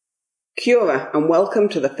 Kia ora, and welcome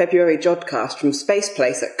to the February Jodcast from Space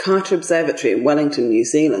Place at Carter Observatory in Wellington, New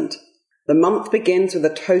Zealand. The month begins with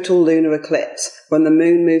a total lunar eclipse, when the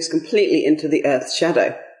moon moves completely into the Earth's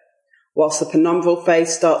shadow. Whilst the penumbral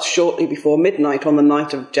phase starts shortly before midnight on the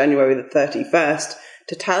night of January the 31st,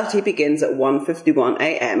 totality begins at 1:51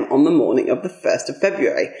 a.m. on the morning of the 1st of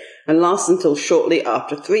February and lasts until shortly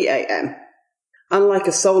after 3 a.m. Unlike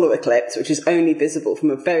a solar eclipse, which is only visible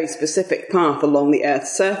from a very specific path along the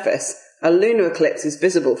Earth's surface, a lunar eclipse is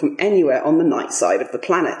visible from anywhere on the night side of the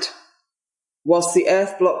planet. Whilst the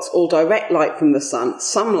Earth blocks all direct light from the Sun,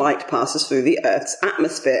 some light passes through the Earth's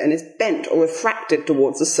atmosphere and is bent or refracted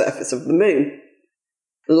towards the surface of the Moon.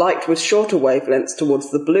 Light with shorter wavelengths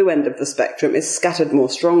towards the blue end of the spectrum is scattered more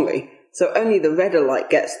strongly, so only the redder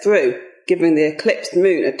light gets through, giving the eclipsed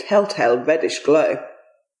Moon a telltale reddish glow.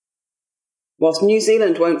 Whilst New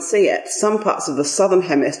Zealand won't see it, some parts of the southern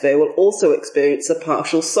hemisphere will also experience a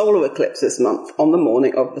partial solar eclipse this month on the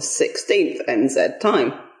morning of the 16th NZ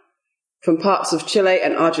time. From parts of Chile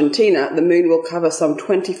and Argentina, the moon will cover some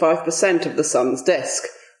 25% of the sun's disk,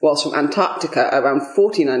 whilst from Antarctica around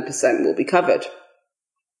 49% will be covered.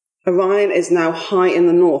 Orion is now high in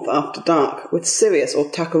the north after dark, with Sirius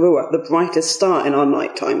or Takarua, the brightest star in our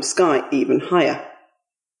nighttime sky, even higher.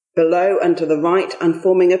 Below and to the right, and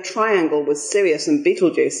forming a triangle with Sirius and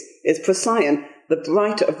Betelgeuse, is Procyon, the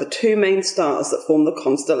brighter of the two main stars that form the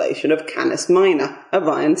constellation of Canis Minor,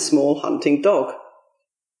 Orion's small hunting dog.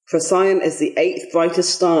 Procyon is the 8th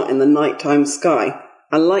brightest star in the nighttime sky,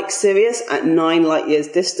 and like Sirius, at 9 light-years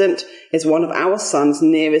distant, is one of our Sun's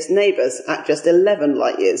nearest neighbours at just 11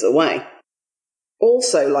 light-years away.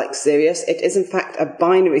 Also like Sirius, it is in fact a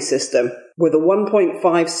binary system, with a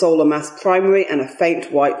 1.5 solar mass primary and a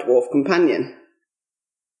faint white dwarf companion.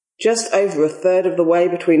 Just over a third of the way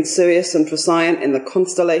between Sirius and Procyon in the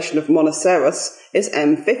constellation of Monoceros is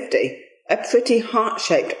M50, a pretty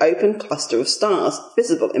heart-shaped open cluster of stars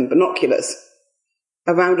visible in binoculars.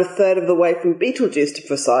 Around a third of the way from Betelgeuse to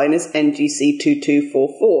Procyon is NGC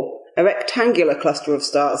 2244, a rectangular cluster of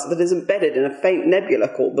stars that is embedded in a faint nebula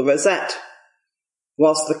called the Rosette.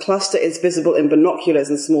 Whilst the cluster is visible in binoculars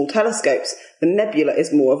and small telescopes, the nebula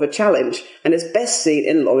is more of a challenge and is best seen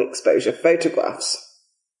in long-exposure photographs.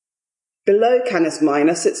 Below Canis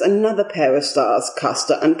Minor sits another pair of stars,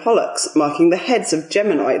 Castor and Pollux, marking the heads of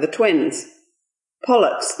Gemini, the twins.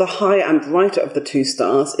 Pollux, the higher and brighter of the two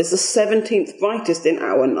stars, is the 17th brightest in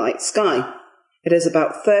our night sky. It is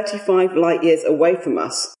about 35 light-years away from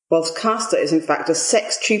us, whilst Castor is in fact a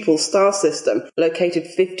sextuple star system located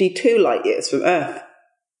 52 light-years from Earth.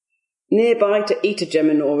 Nearby to Eta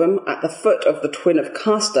Geminorum, at the foot of the twin of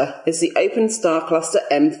Castor, is the open star cluster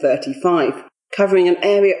M35, covering an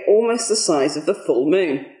area almost the size of the full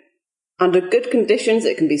moon. Under good conditions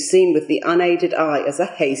it can be seen with the unaided eye as a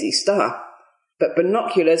hazy star, but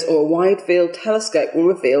binoculars or a wide-field telescope will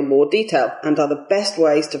reveal more detail and are the best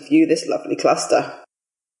ways to view this lovely cluster.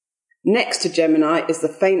 Next to Gemini is the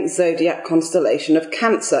faint zodiac constellation of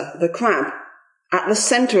Cancer, the Crab. At the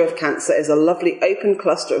centre of Cancer is a lovely open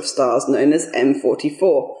cluster of stars known as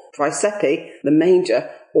M44, Praesepe, the manger,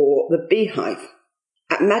 or the beehive.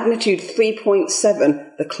 At magnitude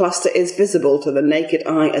 3.7, the cluster is visible to the naked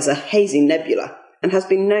eye as a hazy nebula and has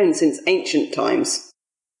been known since ancient times.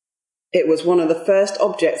 It was one of the first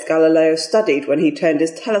objects Galileo studied when he turned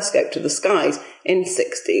his telescope to the skies in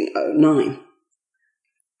 1609.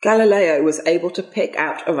 Galileo was able to pick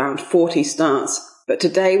out around 40 stars, But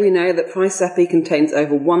today we know that Praesepe contains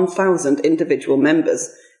over 1,000 individual members,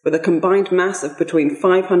 with a combined mass of between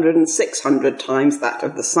 500 and 600 times that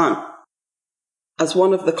of the Sun. As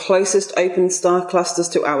one of the closest open star clusters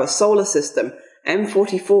to our solar system,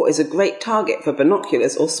 M44 is a great target for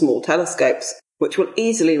binoculars or small telescopes, which will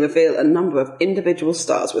easily reveal a number of individual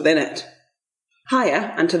stars within it.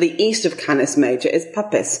 Higher and to the east of Canis Major is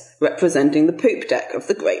Puppis, representing the poop deck of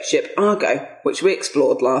the great ship Argo, which we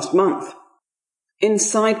explored last month.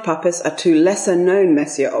 Inside Puppis are two lesser-known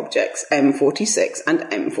Messier objects, M46 and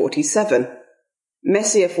M47.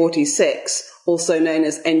 Messier 46, also known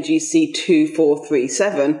as NGC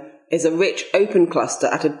 2437, is a rich open cluster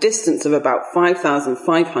at a distance of about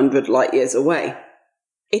 5,500 light-years away.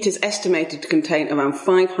 It is estimated to contain around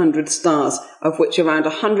 500 stars, of which around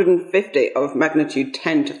 150 are of magnitude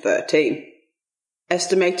 10 to 13.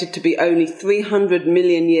 Estimated to be only 300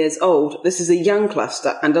 million years old, this is a young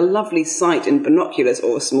cluster and a lovely sight in binoculars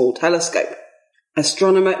or a small telescope.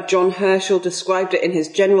 Astronomer John Herschel described it in his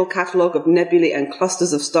general catalogue of nebulae and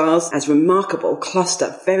clusters of stars as remarkable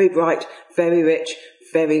cluster, very bright, very rich,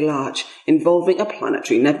 very large, involving a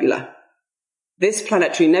planetary nebula. This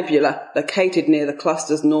planetary nebula, located near the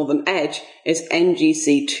cluster's northern edge, is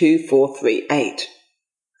NGC 2438.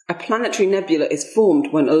 A planetary nebula is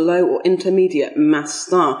formed when a low or intermediate mass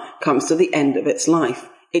star comes to the end of its life,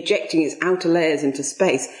 ejecting its outer layers into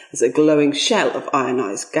space as a glowing shell of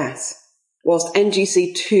ionized gas. Whilst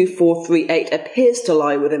NGC 2438 appears to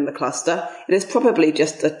lie within the cluster, it is probably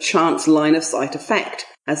just a chance line-of-sight effect,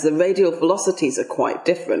 as the radial velocities are quite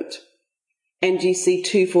different. NGC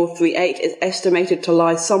 2438 is estimated to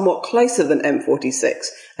lie somewhat closer than M46,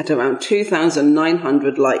 at around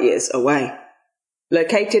 2,900 light-years away.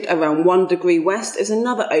 Located around 1 degree west is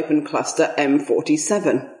another open cluster,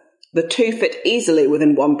 M47. The two fit easily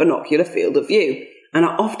within one binocular field of view, and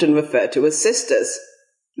are often referred to as sisters.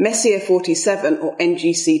 Messier 47, or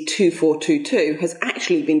NGC 2422, has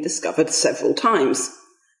actually been discovered several times.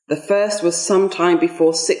 The first was sometime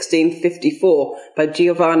before 1654 by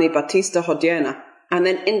Giovanni Battista Hodierna, and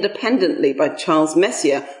then independently by Charles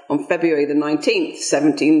Messier on February the 19th,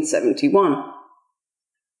 1771.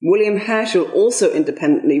 William Herschel also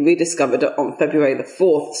independently rediscovered it on February the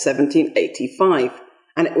 4th, 1785,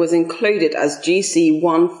 and it was included as GC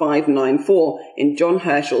 1594 in John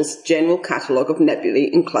Herschel's General Catalogue of Nebulae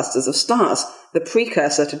and Clusters of Stars, the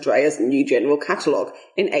precursor to Dreyer's New General Catalogue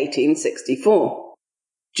in 1864.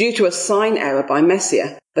 Due to a sign error by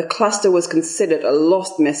Messier, the cluster was considered a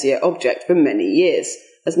lost Messier object for many years,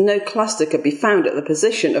 as no cluster could be found at the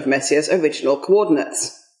position of Messier's original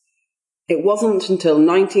coordinates. It wasn't until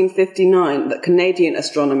 1959 that Canadian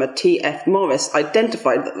astronomer T.F. Morris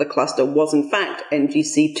identified that the cluster was in fact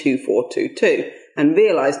NGC 2422 and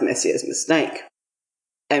realised Messier's mistake.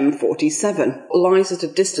 M47 lies at a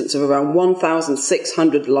distance of around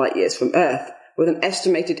 1,600 light-years from Earth, with an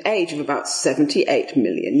estimated age of about 78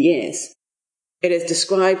 million years. It is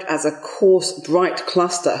described as a coarse, bright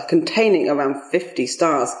cluster containing around 50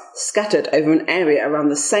 stars, scattered over an area around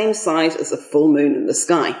the same size as the full moon in the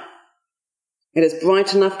sky. It is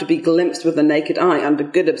bright enough to be glimpsed with the naked eye under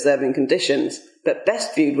good observing conditions, but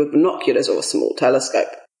best viewed with binoculars or a small telescope.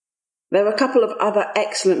 There are a couple of other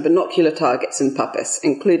excellent binocular targets in Puppis,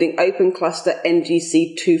 including open cluster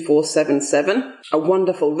NGC 2477, a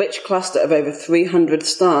wonderful rich cluster of over 300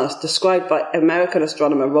 stars described by American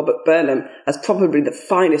astronomer Robert Burnham as probably the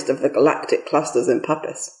finest of the galactic clusters in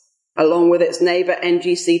Puppis, along with its neighbour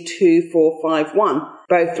NGC 2451,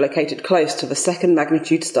 both located close to the second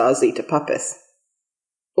magnitude star Zeta Puppis.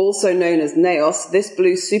 Also known as Neos, this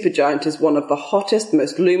blue supergiant is one of the hottest,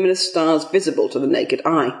 most luminous stars visible to the naked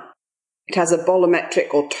eye. It has a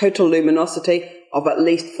bolometric or total luminosity of at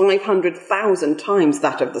least 500,000 times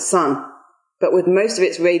that of the Sun, but with most of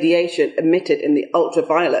its radiation emitted in the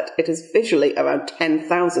ultraviolet, it is visually around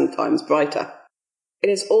 10,000 times brighter. It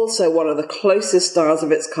is also one of the closest stars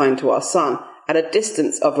of its kind to our Sun, at a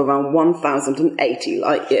distance of around 1,080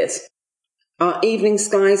 light-years. Our evening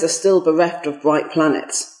skies are still bereft of bright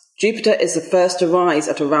planets. Jupiter is the first to rise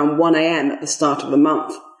at around 1 a.m. at the start of the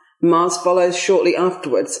month. Mars follows shortly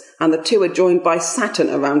afterwards, and the two are joined by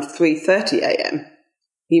Saturn around 3:30 a.m.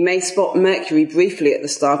 You may spot Mercury briefly at the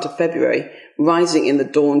start of February, rising in the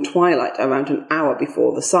dawn twilight around an hour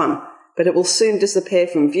before the Sun, but it will soon disappear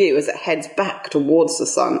from view as it heads back towards the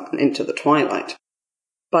Sun and into the twilight.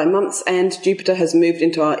 By month's end, Jupiter has moved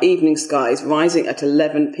into our evening skies, rising at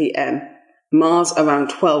 11 p.m., Mars around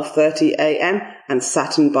 12:30 a.m. and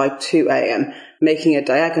Saturn by 2 a.m., making a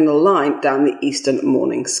diagonal line down the eastern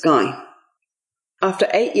morning sky. After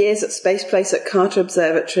 8 years at Space Place at Carter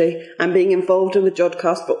Observatory and being involved in the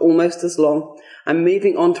Jodcast for almost as long, I'm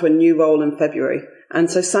moving on to a new role in February,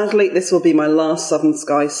 and so sadly this will be my last Southern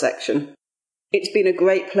Skies section. It's been a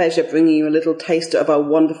great pleasure bringing you a little taster of our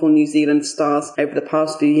wonderful New Zealand stars over the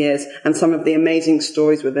past few years and some of the amazing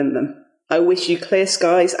stories within them. I wish you clear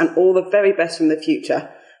skies and all the very best from the future.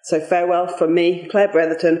 So farewell from me, Claire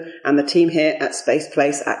Bretherton, and the team here at Space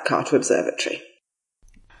Place at Carter Observatory.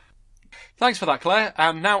 Thanks for that, Claire.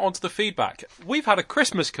 And now on to the feedback. We've had a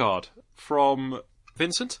Christmas card from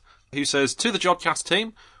Vincent, who says, "To the Jodcast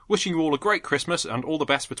team, wishing you all a great Christmas and all the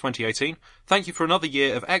best for 2018. Thank you for another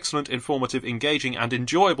year of excellent, informative, engaging and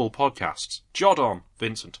enjoyable podcasts. Jod on,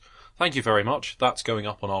 Vincent." Thank you very much. That's going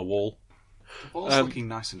up on our wall. The wall's looking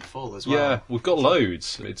nice and full as well. Yeah, we've got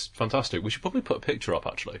loads. It's fantastic. We should probably put a picture up,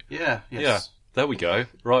 actually. Yeah, yes. Yeah, there we go.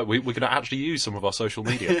 Right, we're going to actually use some of our social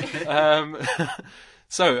media.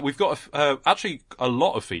 So we've got actually a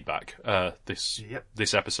lot of feedback this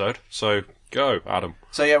episode. So go, Adam.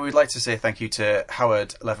 So yeah, we'd like to say thank you to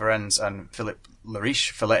Howard Leverens and Philip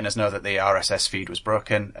Lariche for letting us know that the RSS feed was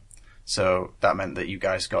broken. So that meant that you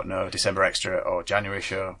guys got no December Extra or January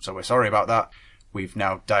show. So we're sorry about that. We've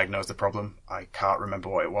now diagnosed the problem. I can't remember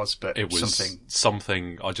what it was, but it was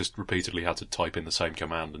something I just repeatedly had to type in the same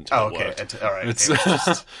command until it worked. All right. It's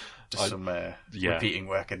just some repeating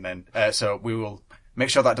work, and then so we will make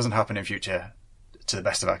sure that doesn't happen in future to the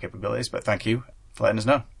best of our capabilities. But thank you for letting us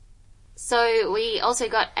know. So we also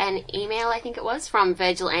got an email, I think it was, from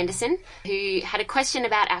Virgil Anderson, who had a question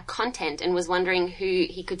about our content and was wondering who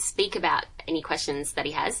he could speak about any questions that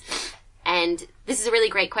he has. And this is a really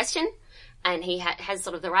great question. And he has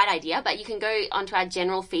sort of the right idea, but you can go onto our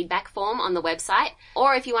general feedback form on the website.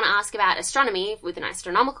 Or if you want to ask about astronomy with an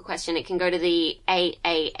astronomical question, it can go to the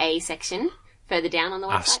AAA section further down on the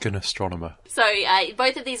website. Ask an astronomer. So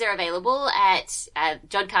both of these are available at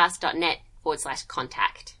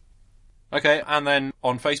jodcast.net/contact. Okay, and then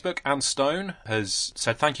on Facebook, Anne Stone has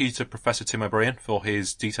said thank you to Professor Tim O'Brien for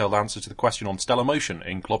his detailed answer to the question on stellar motion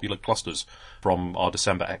in globular clusters from our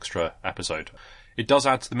December Extra episode. It does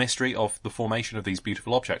add to the mystery of the formation of these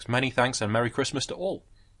beautiful objects. Many thanks and Merry Christmas to all.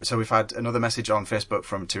 So we've had another message on Facebook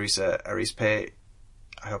from Teresa Arispe,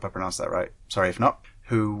 I hope I pronounced that right, sorry if not,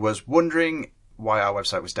 who was wondering why our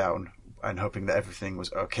website was down and hoping that everything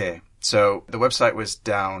was okay. So the website was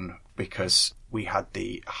down because we had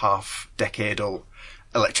the half-decadal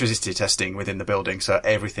electricity testing within the building, so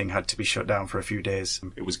everything had to be shut down for a few days.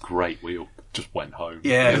 It was great. We all just went home.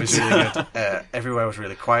 Yeah, it was really good. Everywhere was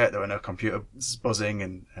really quiet. There were no computers buzzing,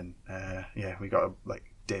 and we got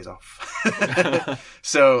days off.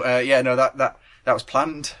 So that was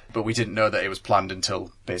planned, but we didn't know that it was planned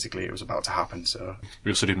until basically it was about to happen. So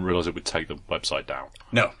we also didn't realise it would take the website down.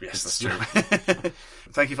 No, yes, that's true.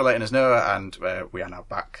 Thank you for letting us know, and we are now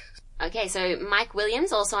back. Okay, so Mike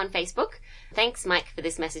Williams, also on Facebook. Thanks, Mike, for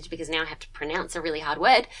this message, because now I have to pronounce a really hard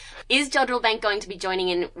word. Is Jodrell Bank going to be joining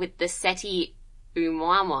in with the SETI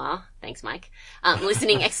Umwamwa, thanks, Mike,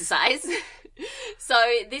 listening exercise? So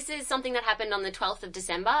this is something that happened on the 12th of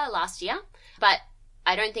December last year, but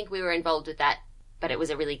I don't think we were involved with that, but it was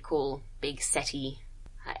a really cool, big SETI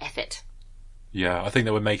effort. Yeah, I think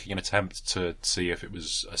they were making an attempt to see if it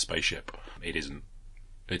was a spaceship. It isn't.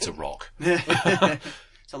 It's a rock.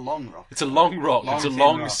 It's a long rock. It's a long rock. It's a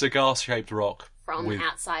long cigar-shaped rock. From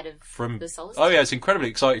outside of the solar system? Oh yeah, it's incredibly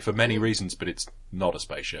exciting for many reasons, but it's not a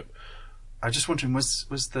spaceship. I was just wondering, was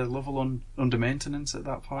the Lovell under maintenance at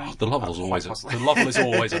that point? Oh, the Lovell is always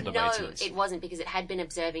under maintenance. No, it wasn't, because it had been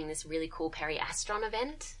observing this really cool Periastron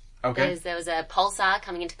event. Okay. There was a pulsar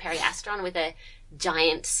coming into Periastron with a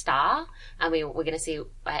giant star, and we're going to see,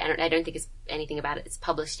 I don't think it's anything about it that's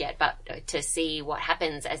published yet, but to see what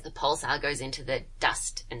happens as the pulsar goes into the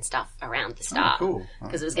dust and stuff around the star. Oh, cool.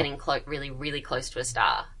 Because it was getting really, really close to a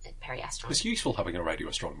star at Periastron. It's useful having a radio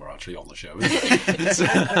astronomer actually on the show, isn't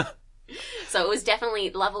it? So it was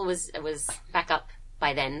definitely, Lovell was back up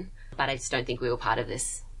by then, but I just don't think we were part of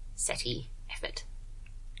this SETI effort.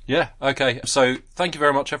 Yeah, okay. So thank you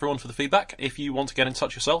very much, everyone, for the feedback. If you want to get in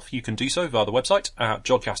touch yourself, you can do so via the website at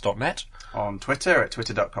jodcast.net. On Twitter at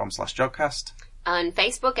twitter.com/jodcast. On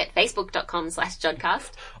Facebook at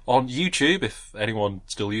facebook.com/jodcast. On YouTube, if anyone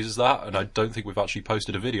still uses that, and I don't think we've actually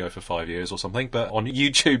posted a video for 5 years or something, but on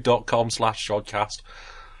youtube.com/jodcast.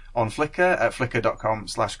 On Flickr at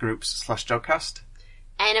flickr.com/groups/jodcast.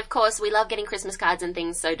 And of course, we love getting Christmas cards and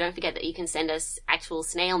things, so don't forget that you can send us actual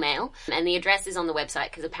snail mail. And the address is on the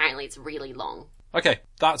website, because apparently it's really long. Okay,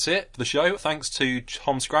 that's it for the show. Thanks to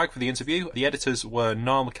Tom Scragg for the interview. The editors were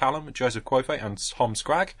Niall McCallum, Joseph Quofe and Tom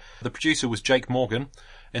Scragg. The producer was Jake Morgan.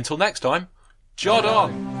 Until next time, Jod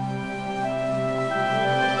on!